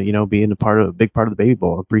appreciate being a big part of the Baby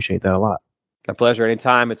Bowl. Appreciate that a lot. A pleasure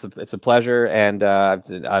anytime. It's a pleasure, and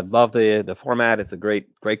I love the format. It's a great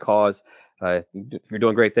cause. You're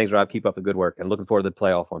doing great things, Rob. Keep up the good work, and looking forward to the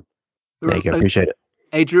playoff one. Thank you. I appreciate it.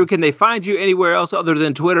 Hey, Drew, can they find you anywhere else other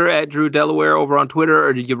than Twitter at Drew Delaware over on Twitter,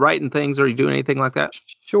 or did you writing things, or are you doing anything like that?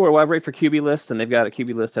 Sure. Well, I write for QB List, and they've got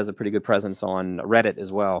QB List has a pretty good presence on Reddit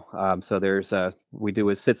as well. So there's we do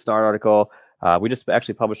a Sit Start article. We just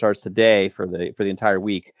actually published ours today for the entire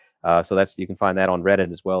week. So you can find that on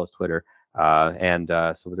Reddit as well as Twitter. So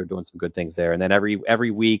they're doing some good things there. And then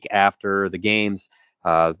every week after the games,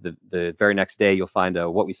 the very next day, you'll find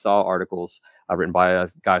what we saw articles written by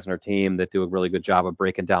guys on our team that do a really good job of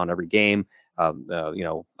breaking down every game.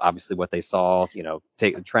 Obviously what they saw,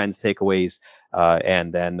 trends, takeaways,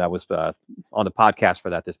 and then I was on the podcast for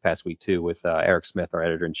that this past week too with Eric Smith, our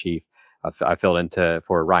editor in chief. I filled in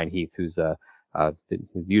for Ryan Heath, who's the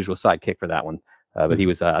usual sidekick for that one. But he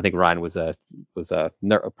was, I think Ryan was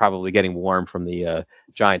probably getting warm from the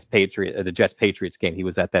Jets Patriots game. He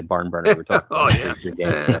was at that barn burner we were talking about.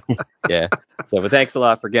 Game, yeah. But thanks a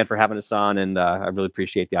lot for having us on, and I really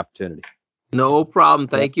appreciate the opportunity. No problem.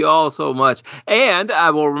 Thank you all so much. And I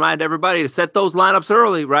will remind everybody to set those lineups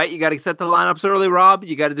early, right? You got to set the lineups early, Rob.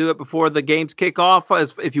 You got to do it before the games kick off.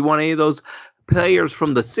 If you want any of those players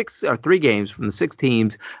from the 3 games from the 6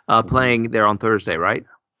 teams playing there on Thursday, right?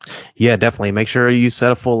 Yeah, definitely. Make sure you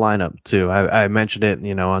set a full lineup too. I mentioned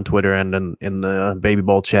it, on Twitter and in the Baby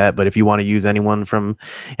Bowl chat. But if you want to use anyone from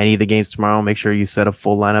any of the games tomorrow, make sure you set a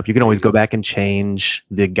full lineup. You can always go back and change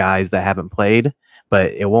the guys that haven't played,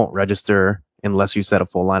 but it won't register unless you set a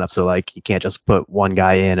full lineup. So you can't just put one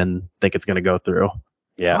guy in and think it's going to go through.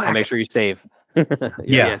 Yeah, and make sure you save.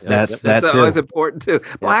 Yes, that's always important too.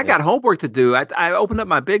 Well, I got homework to do. I opened up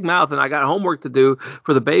my big mouth and I got homework to do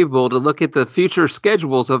for the Baby Bowl to look at the future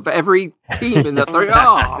schedules of every team in the 30.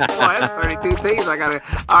 Oh, boy, that's 32 teams.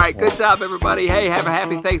 All right, good job, everybody. Hey, have a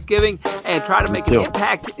happy Thanksgiving and try to make an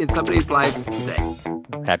impact in somebody's life today.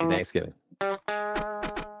 Happy Thanksgiving.